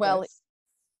with Elvis? Well,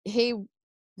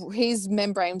 his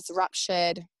membranes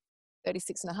ruptured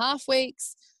 36 and a half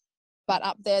weeks. But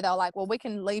up there, they were like, well, we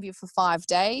can leave you for 5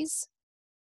 days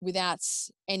without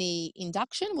any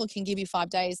induction. We can give you 5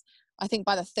 days. I think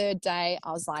by the 3rd day,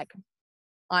 I was like,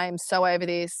 I am so over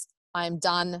this. I am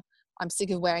done. I'm sick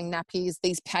of wearing nappies.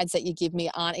 These pads that you give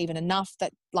me aren't even enough.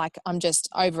 That, like, I'm just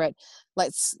over it.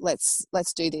 Let's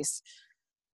do this.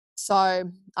 So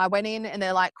I went in and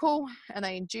they're like, cool. And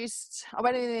I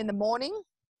went in the morning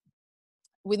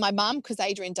with my mum because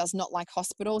Adrian does not like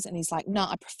hospitals. And he's like, no,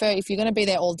 I prefer if you're going to be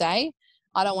there all day,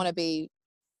 I don't want to be.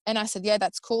 And I said, yeah,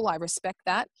 that's cool. I respect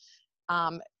that.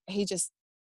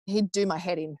 He'd do my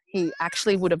head in. He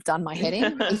actually would have done my head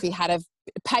in if he had a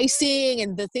pacing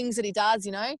and the things that he does,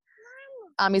 you know.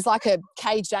 He's like a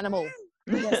caged animal.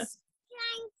 Yes.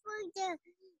 Trying for the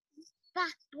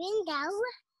back window.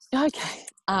 Okay.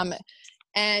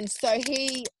 And so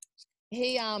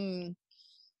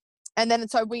and then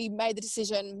so we made the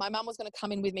decision. My mum was going to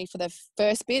come in with me for the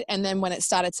first bit, and then when it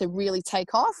started to really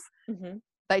take off,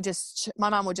 my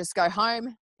mum would just go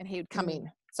home and he would come in.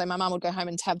 So my mum would go home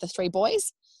and have the 3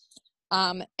 boys.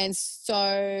 And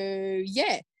so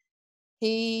yeah,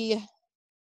 it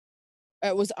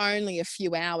was only a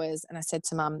few hours, and I said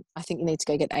to Mum, I think you need to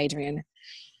go get Adrian.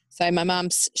 So my mum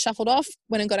shuffled off,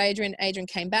 went and got Adrian. Adrian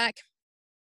came back.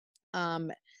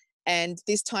 And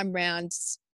this time round,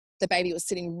 the baby was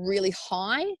sitting really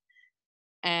high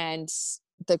and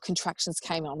the contractions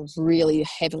came on really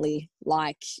heavily,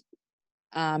 like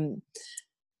really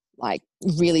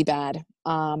bad.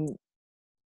 And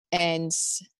it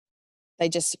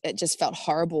just felt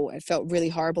horrible. It felt really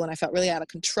horrible and I felt really out of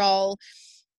control.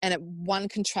 And at one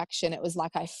contraction, it was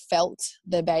like I felt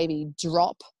the baby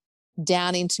drop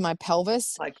down into my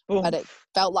pelvis, like boom. but it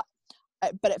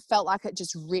felt like it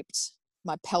just ripped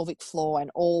my pelvic floor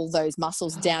and all those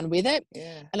muscles down with it.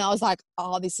 Yeah. And I was like,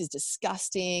 oh, this is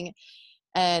disgusting.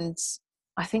 And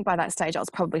I think by that stage I was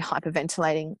probably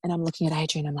hyperventilating, and I'm looking at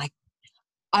Adrian. I'm like,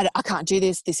 I can't do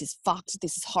this. This is fucked.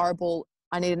 This is horrible.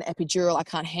 I need an epidural. I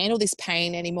can't handle this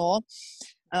pain anymore.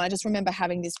 And I just remember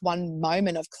having this one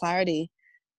moment of clarity,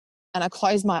 and I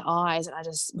closed my eyes and I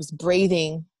just was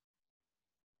breathing.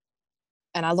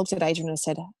 And I looked at Adrian and I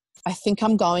said, I think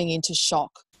I'm going into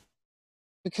shock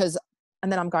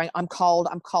and then I'm going, I'm cold,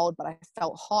 but I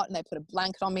felt hot, and they put a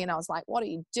blanket on me and I was like, what are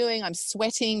you doing? I'm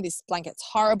sweating. This blanket's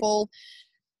horrible.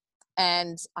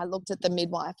 And I looked at the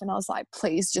midwife and I was like,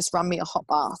 please just run me a hot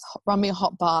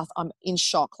bath. I'm in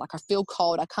shock. Like I feel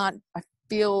cold. I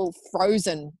feel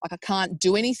frozen. Like I can't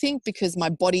do anything because my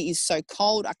body is so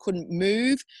cold. I couldn't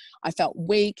move. I felt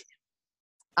weak.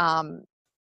 And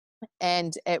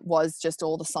it was just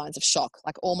all the signs of shock.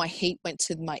 Like all my heat went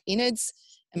to my innards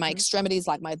and my extremities.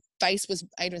 Like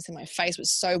Adrian said my face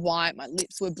was so white. My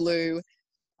lips were blue.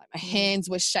 Like my hands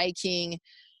were shaking.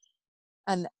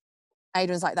 And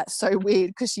Adrian's like, that's so weird,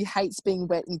 because she hates being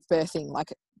wet with birthing.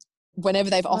 Like whenever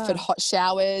they've offered hot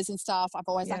showers and stuff, I've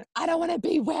always like, I don't want to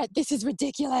be wet. This is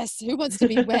ridiculous. Who wants to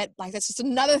be wet? Like that's just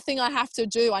another thing I have to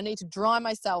do. I need to dry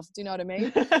myself. Do you know what I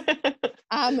mean?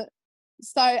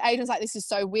 So Adrian's like, this is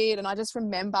so weird. And I just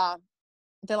remember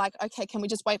they're like, okay, can we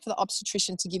just wait for the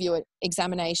obstetrician to give you an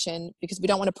examination, because we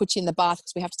don't want to put you in the bath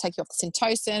because we have to take you off the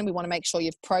Syntocin. We want to make sure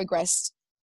you've progressed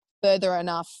further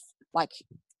enough, like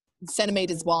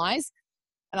centimeters wise.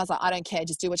 And I was like, I don't care,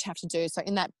 just do what you have to do. So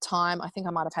in that time, I think I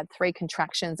might have had 3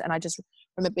 contractions, and I just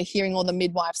remember hearing all the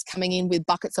midwives coming in with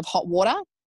buckets of hot water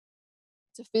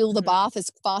to fill the bath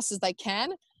as fast as they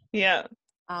can. Yeah.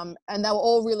 And they were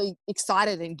all really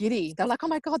excited and giddy. They're like, oh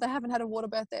my God, they haven't had a water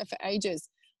birth there for ages.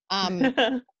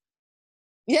 Yeah,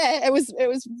 it was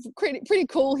pretty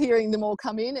cool hearing them all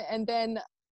come in. And then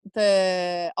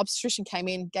the obstetrician came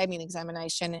in, gave me an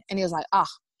examination, and he was like,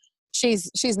 she's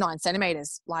 9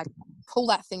 centimeters. Like, pull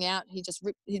that thing out. He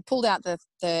pulled out the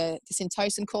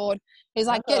Syntocin cord. He's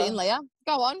like, get in, Leah.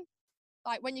 Go on.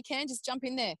 Like, when you can, just jump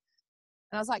in there.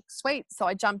 And I was like, sweet. So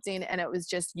I jumped in, and it was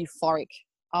just euphoric.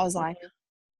 I was like,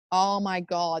 oh my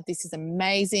God, this is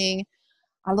amazing.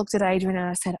 I looked at Adrian and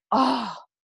I said, I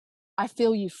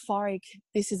feel euphoric.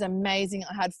 This is amazing.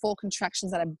 I had 4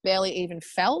 contractions that I barely even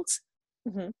felt.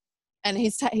 And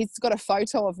he's got a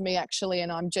photo of me actually,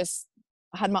 and I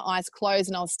had my eyes closed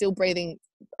and I was still breathing.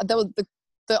 The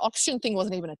oxygen thing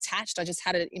wasn't even attached. I just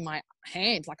had it in my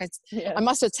hand. Like I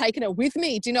must have taken it with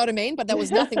me. Do you know what I mean? But there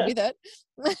was nothing with it.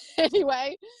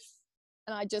 Anyway,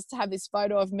 and I just have this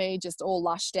photo of me just all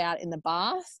lushed out in the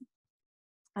bath.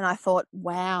 And I thought,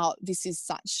 wow, this is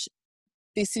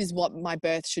what my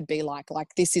birth should be like. Like,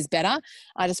 this is better.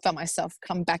 I just felt myself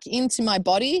come back into my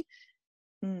body.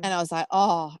 And I was like,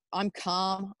 oh, I'm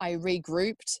calm. I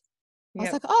regrouped. I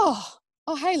was like, oh,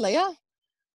 hey, Leah,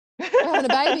 we're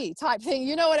having a baby type thing.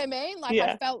 You know what I mean? Like,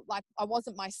 I felt like I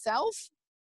wasn't myself.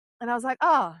 And I was like,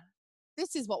 oh,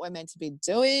 this is what we're meant to be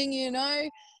doing, you know?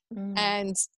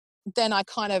 And then I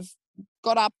kind of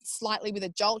got up slightly with a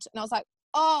jolt, and I was like,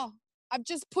 oh, I've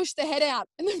just pushed the head out.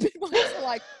 And the midwives were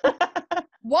like,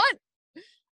 what?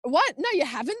 No, you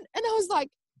haven't. And I was like,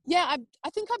 yeah, I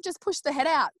think I've just pushed the head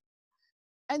out.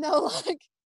 And they were like,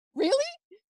 really?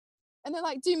 And they're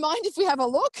like, do you mind if we have a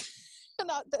look?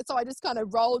 So I just kind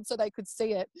of rolled so they could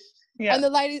see it. Yeah. And the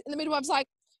lady, and the midwife's like,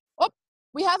 oh,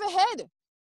 we have a head.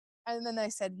 And then they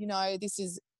said, now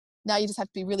you just have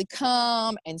to be really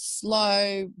calm and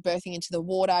slow, birthing into the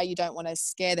water. You don't want to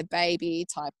scare the baby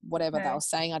type, whatever they were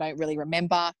saying. I don't really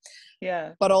remember.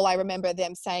 Yeah. But all I remember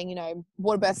them saying,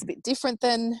 water birth's a bit different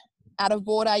than out of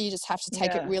water. You just have to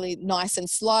take it really nice and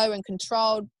slow and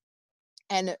controlled.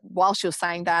 And while she was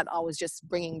saying that, I was just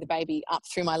bringing the baby up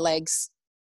through my legs,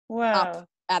 up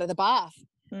out of the bath.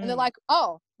 And they're like,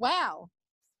 oh, wow,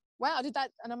 did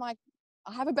that? And I'm like,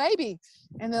 I have a baby.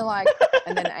 And they're like,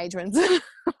 and then Adrian's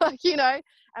like,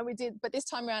 and we did, but this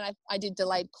time around I did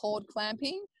delayed cord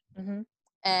clamping.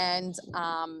 And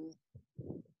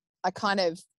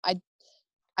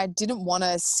I didn't want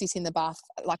to sit in the bath.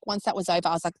 Like once that was over,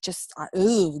 I was like,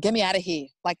 get me out of here.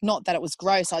 Like, not that it was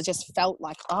gross. I just felt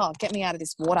like, oh, get me out of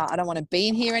this water. I don't want to be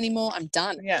in here anymore. I'm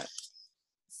done. Yeah.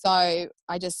 So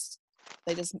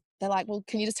they're like, well,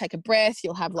 can you just take a breath?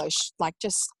 You'll have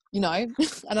and I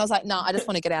was like, no, I just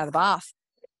want to get out of the bath.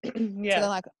 Yeah. So they're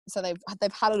like,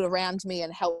 they've huddled around me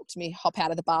and helped me hop out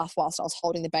of the bath whilst I was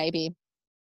holding the baby.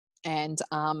 And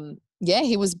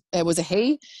it was a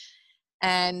he.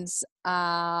 And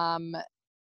and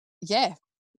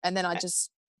then I just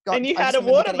got. And you had a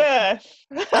water birth.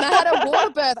 And I had a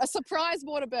water birth, a surprise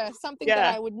water birth, something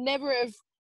that I would never have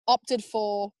opted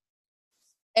for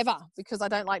ever, because I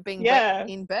don't like being wet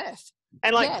in birth.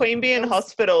 And Queanbeyan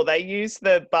Hospital, they use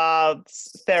the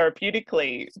baths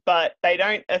therapeutically, but they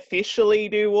don't officially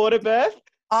do water birth.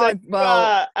 So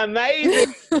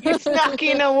amazing. You snuck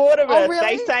in a water birth.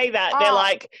 Really? They say that. They're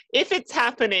like, if it's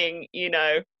happening,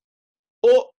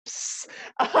 oops.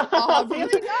 Oh,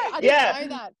 really? No, I didn't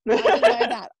know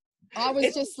that. I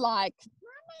was just like,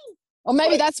 or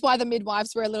maybe that's why the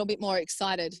midwives were a little bit more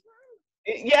excited.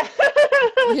 Yeah.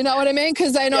 You know what I mean?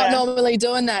 Because they're not normally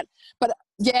doing that. But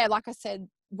yeah, like I said,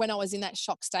 when I was in that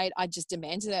shock state, I just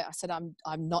demanded it. I said,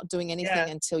 I'm not doing anything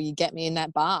until you get me in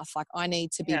that bath. Like, I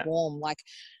need to be warm. Like,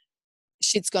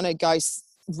 shit's going to go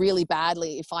really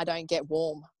badly if I don't get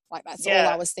warm. Like, that's all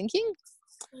I was thinking.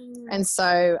 And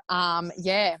so, I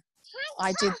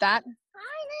did that.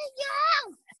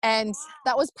 And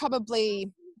that was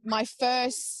probably my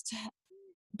first,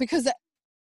 because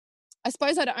I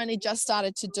suppose I'd only just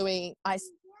started to I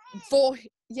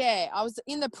was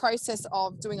in the process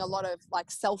of doing a lot of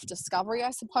self-discovery,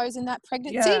 I suppose, in that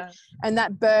pregnancy. Yeah. And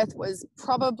that birth was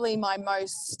probably my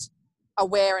most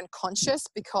aware and conscious,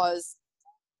 because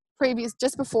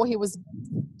just before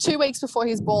 2 weeks before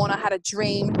he was born, I had a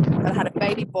dream that I had a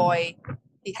baby boy.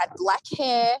 He had black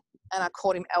hair and I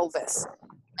called him Elvis.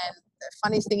 And the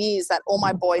funny thing is that all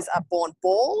my boys are born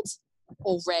bald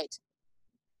or red.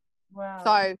 Wow.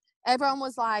 So everyone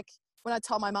was like, when I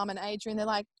told my mum and Adrian, they're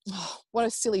like, oh, what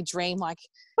a silly dream. Like,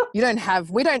 we don't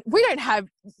have,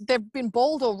 they've been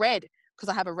bald or red, because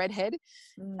I have a red head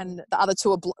and the other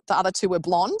two were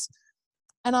blonde.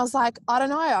 And I was like, I don't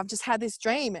know, I've just had this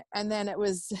dream. And then that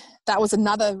was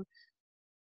another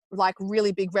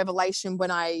really big revelation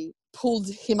when I pulled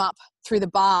him up through the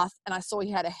bath and I saw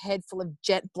he had a head full of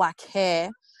jet black hair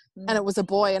and it was a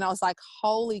boy. And I was like,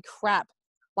 holy crap.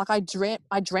 Like, I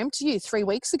dreamt you 3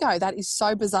 weeks ago. That is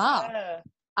so bizarre. Yeah.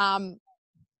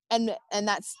 And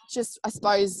that's just, I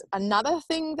suppose, another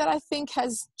thing that I think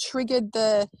has triggered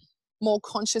the more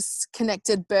conscious,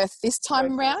 connected birth this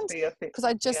time around. Because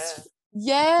I just,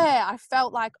 I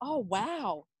felt like, oh,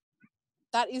 wow,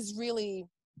 that is really,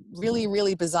 really,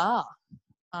 really bizarre.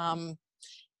 And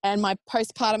my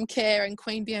postpartum care in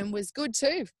Queanbeyan was good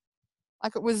too.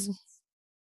 Like, it was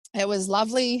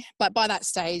lovely. But by that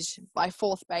stage, by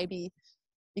fourth baby,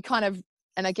 you kind of,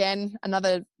 and again,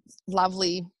 another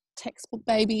lovely textbook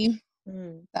baby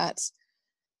that,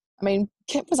 I mean,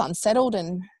 Kip was unsettled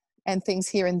and things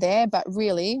here and there, but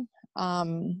really,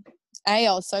 A,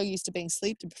 I was so used to being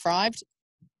sleep deprived,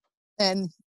 and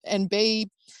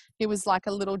B, he was like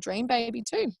a little dream baby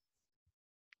too.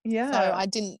 Yeah. So I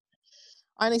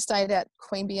only stayed at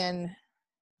Queanbeyan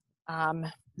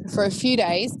for a few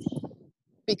days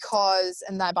because,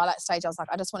 by that stage I was like,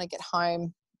 I just want to get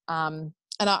home. And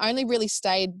I only really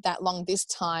stayed that long this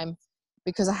time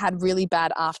because I had really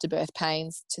bad afterbirth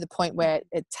pains to the point where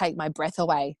it'd take my breath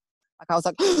away. Like, I was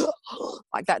like,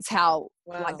 like, that's how,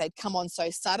 like, they'd come on so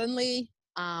suddenly.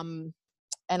 And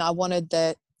I wanted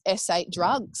the S8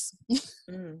 drugs,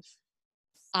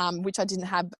 which I didn't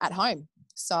have at home.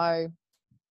 So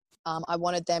I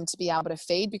wanted them to be able to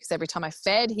feed, because every time I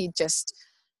fed, he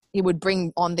would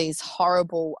bring on these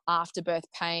horrible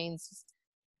afterbirth pains.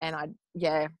 And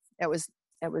it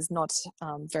it was not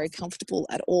very comfortable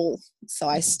at all. So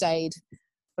I stayed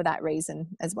for that reason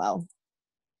as well.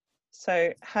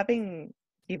 So having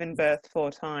given birth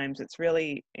 4 times, it's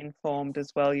really informed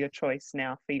as well your choice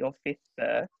now for your 5th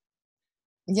birth.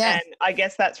 Yeah. And I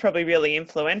guess that's probably really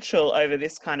influential over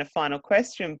this kind of final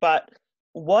question, but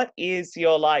what is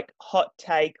your like hot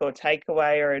take or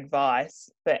takeaway or advice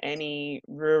for any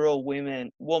rural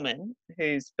woman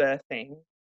who's birthing?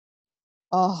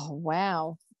 Oh,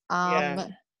 wow. Yeah.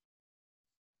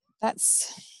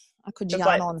 I could It's yarn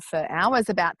like on for hours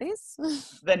about this.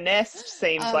 the nest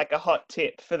seems Um, like a hot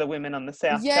tip for the women on the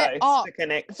South yeah. Coast Oh, to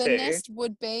connect the to. nest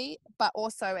would be, but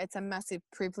also it's a massive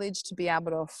privilege to be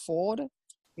able to afford to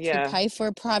Yeah. pay for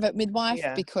a private midwife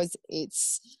Yeah. because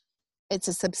it's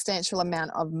a substantial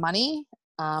amount of money.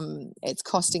 It's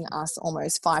costing us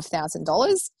almost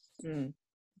 $5,000 Mm.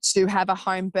 to have a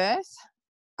home birth.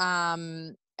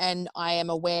 And I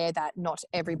am aware that not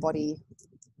everybody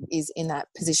is in that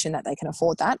position that they can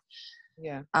afford that.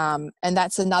 Yeah. And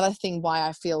that's another thing why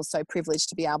I feel so privileged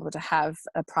to be able to have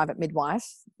a private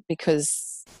midwife,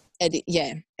 because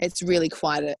it's really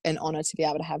quite an honor to be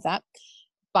able to have that.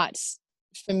 But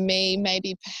for me,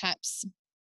 maybe perhaps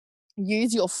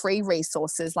use your free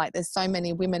resources. Like there's so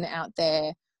many women out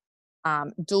there,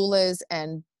 doulas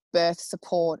and birth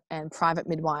support and private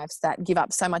midwives that give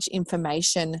up so much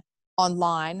information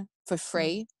online for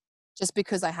free just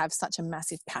because they have such a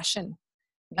massive passion.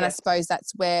 And I Yes. suppose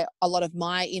that's where a lot of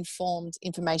my informed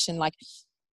information, like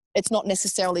it's not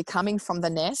necessarily coming from the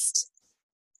nest.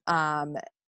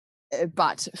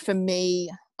 But for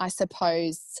me, I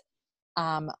suppose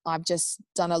I've just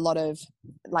done a lot of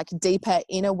like deeper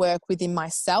inner work within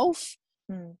myself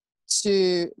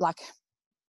to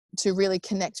really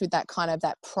connect with that kind of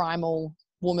that primal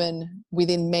woman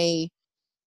within me.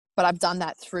 But I've done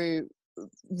that through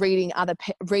reading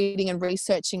and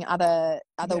researching other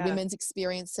women's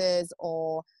experiences,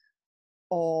 or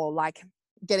like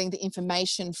getting the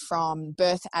information from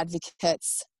birth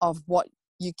advocates of what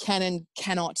you can and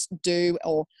cannot do,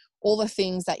 or all the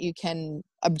things that you can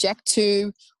object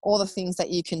to, all the things that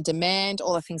you can demand,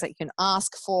 all the things that you can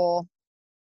ask for.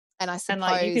 And I suppose, and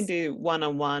like you can do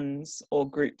one-on-ones or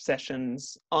group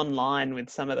sessions online with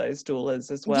some of those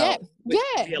doulas as well, which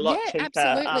can be a lot cheaper.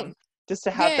 Absolutely. Just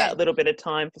to have that little bit of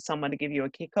time for someone to give you a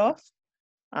kickoff.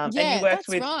 And you worked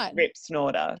with right. Rip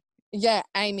Snorter. Yeah,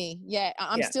 Amy. Yeah,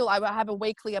 I have a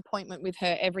weekly appointment with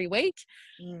her every week.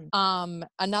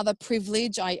 Another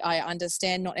privilege. I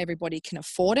understand not everybody can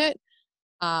afford it.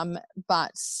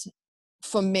 But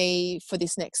for me, for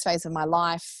this next phase of my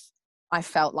life, I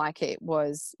felt like it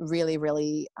was really,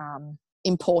 really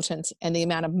important. And the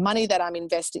amount of money that I'm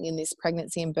investing in this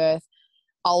pregnancy and birth,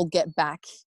 I'll get back.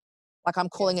 Like I'm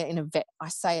calling it I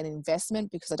say an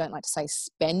investment because I don't like to say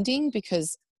spending,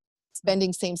 because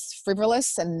spending seems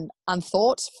frivolous and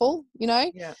unthoughtful, you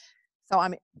know? Yeah. So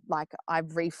I've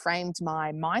reframed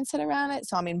my mindset around it.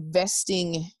 So I'm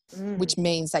investing, which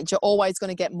means that you're always going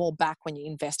to get more back when you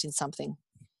invest in something.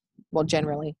 Well,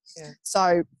 generally. Yeah.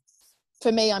 So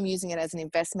for me, I'm using it as an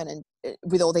investment and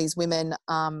with all these women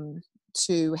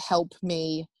to help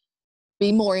me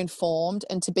be more informed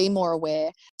and to be more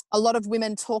aware. A lot of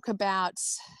women talk about,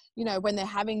 when they're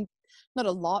having, not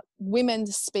a lot, women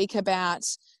speak about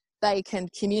they can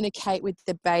communicate with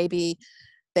the baby.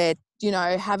 They're,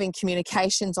 having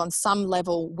communications on some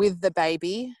level with the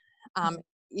baby,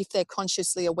 if they're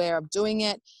consciously aware of doing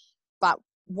it. But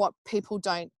what people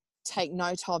don't take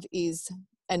note of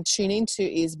and tune into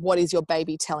is, what is your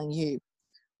baby telling you?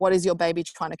 What is your baby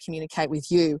trying to communicate with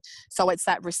you? So it's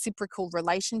that reciprocal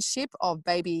relationship of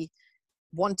baby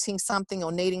wanting something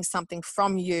or needing something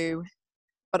from you,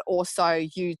 but also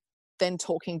you then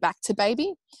talking back to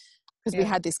baby. Because we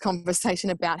had this conversation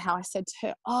about how I said to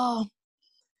her,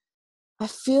 I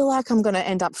feel like I'm going to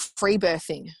end up free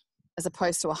birthing as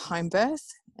opposed to a home birth.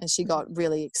 And she got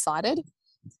really excited.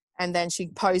 And then she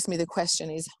posed me the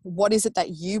question is, what is it that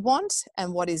you want?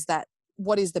 And what is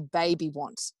the baby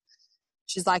want?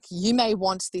 She's like, you may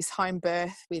want this home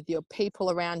birth with your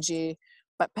people around you,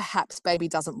 but perhaps baby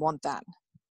doesn't want that.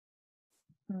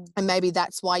 And maybe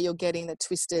that's why you're getting the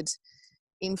twisted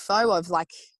info of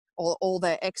like all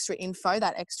the extra info,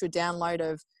 that extra download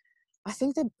of, I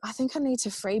think I need to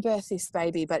free birth this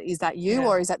baby, but is that you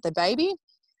or is that the baby?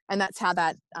 And that's how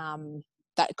that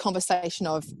conversation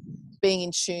of being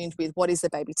in tune with what is the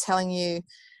baby telling you,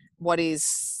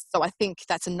 so I think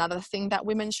that's another thing that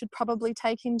women should probably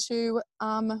take into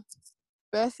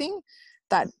birthing,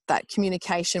 that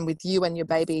communication with you and your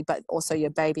baby, but also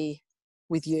your baby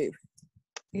with you.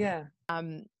 Yeah.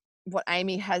 What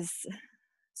Amy has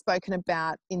spoken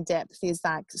about in depth is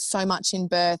like so much in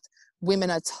birth,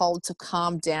 women are told to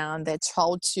calm down, they're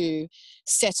told to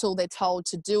settle, they're told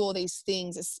to do all these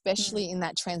things, especially in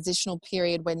that transitional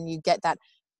period when you get that.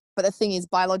 But the thing is,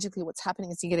 biologically, what's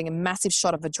happening is you're getting a massive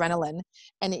shot of adrenaline.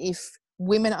 And if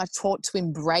women are taught to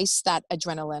embrace that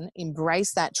adrenaline,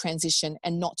 embrace that transition,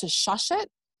 and not to shush it,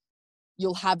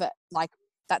 you'll have it like,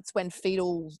 that's when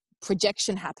fetal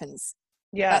projection happens.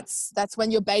 Yeah. That's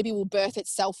when your baby will birth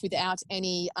itself without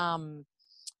any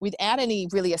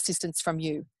really assistance from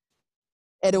you.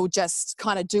 It'll just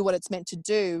kind of do what it's meant to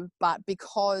do. But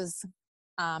because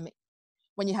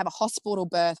when you have a hospital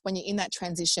birth, when you're in that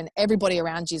transition, everybody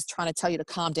around you is trying to tell you to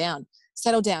calm down,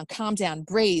 settle down, calm down,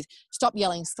 breathe, stop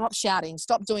yelling, stop shouting,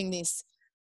 stop doing this,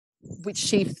 which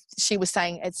she was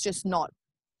saying it's just not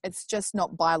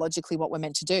biologically what we're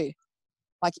meant to do.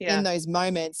 Like in those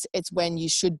moments, it's when you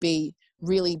should be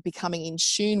really becoming in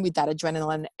tune with that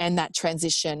adrenaline and that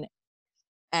transition,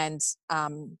 and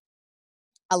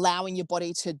allowing your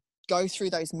body to go through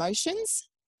those motions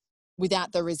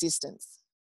without the resistance.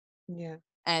 Yeah.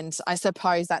 And I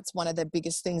suppose that's one of the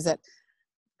biggest things because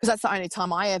that's the only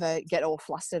time I ever get all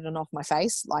flustered and off my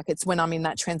face. Like, it's when I'm in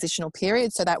that transitional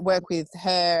period. So that work with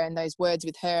her and those words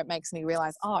with her, it makes me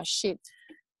realize, oh shit,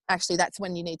 actually that's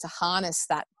when you need to harness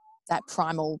that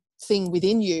primal thing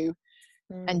within you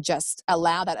and just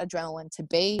allow that adrenaline to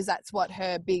be. That's what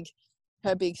her big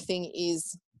thing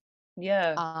is.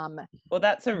 Yeah. Well,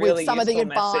 that's a really useful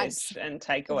message and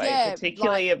takeaway,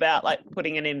 particularly about like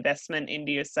putting an investment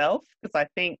into yourself. Because I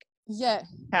think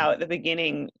how at the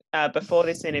beginning, before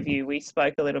this interview, we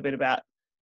spoke a little bit about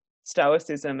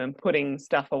stoicism and putting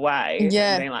stuff away and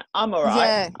being like, I'm all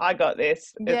right, I got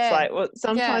this. It's like, well,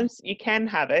 sometimes you can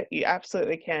have it, you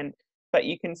absolutely can, but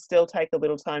you can still take a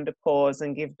little time to pause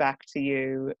and give back to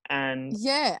you. And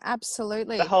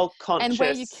absolutely, the whole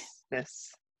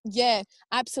consciousness. Yeah,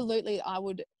 absolutely. I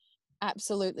would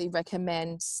absolutely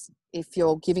recommend, if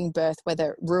you're giving birth,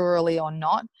 whether rurally or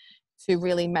not, to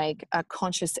really make a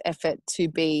conscious effort to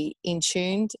be in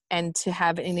tuned and to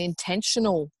have an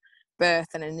intentional birth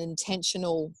and an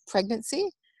intentional pregnancy.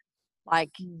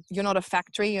 Like, you're not a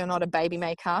factory, you're not a baby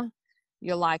maker.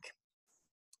 You're like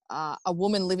a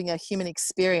woman living a human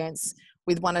experience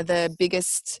with one of the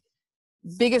biggest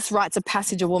rites of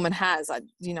passage a woman has. I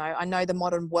know the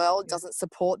modern world doesn't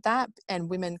support that, and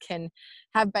women can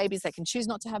have babies, they can choose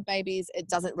not to have babies, it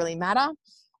doesn't really matter.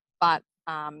 But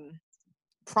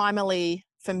primarily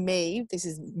for me, this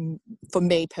is for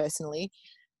me personally,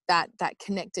 that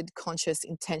connected, conscious,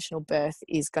 intentional birth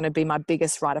is going to be my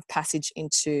biggest rite of passage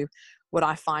into what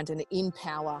I find an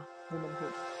empower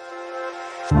womanhood.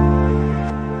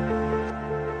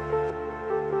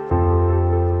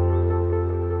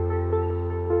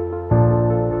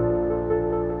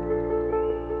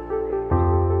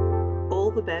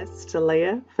 All the best to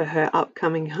Leah for her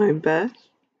upcoming home birth,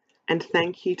 and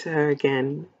thank you to her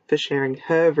again for sharing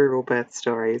her rural birth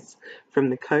stories from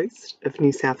the coast of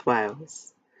New South Wales.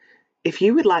 If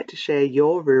you would like to share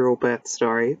your rural birth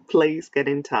story, please get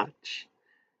in touch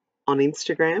on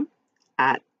Instagram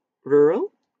at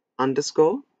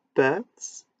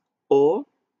rural_births or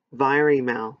via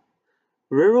email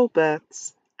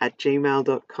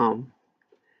ruralbirths@gmail.com.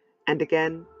 And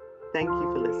again, thank you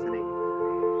for listening.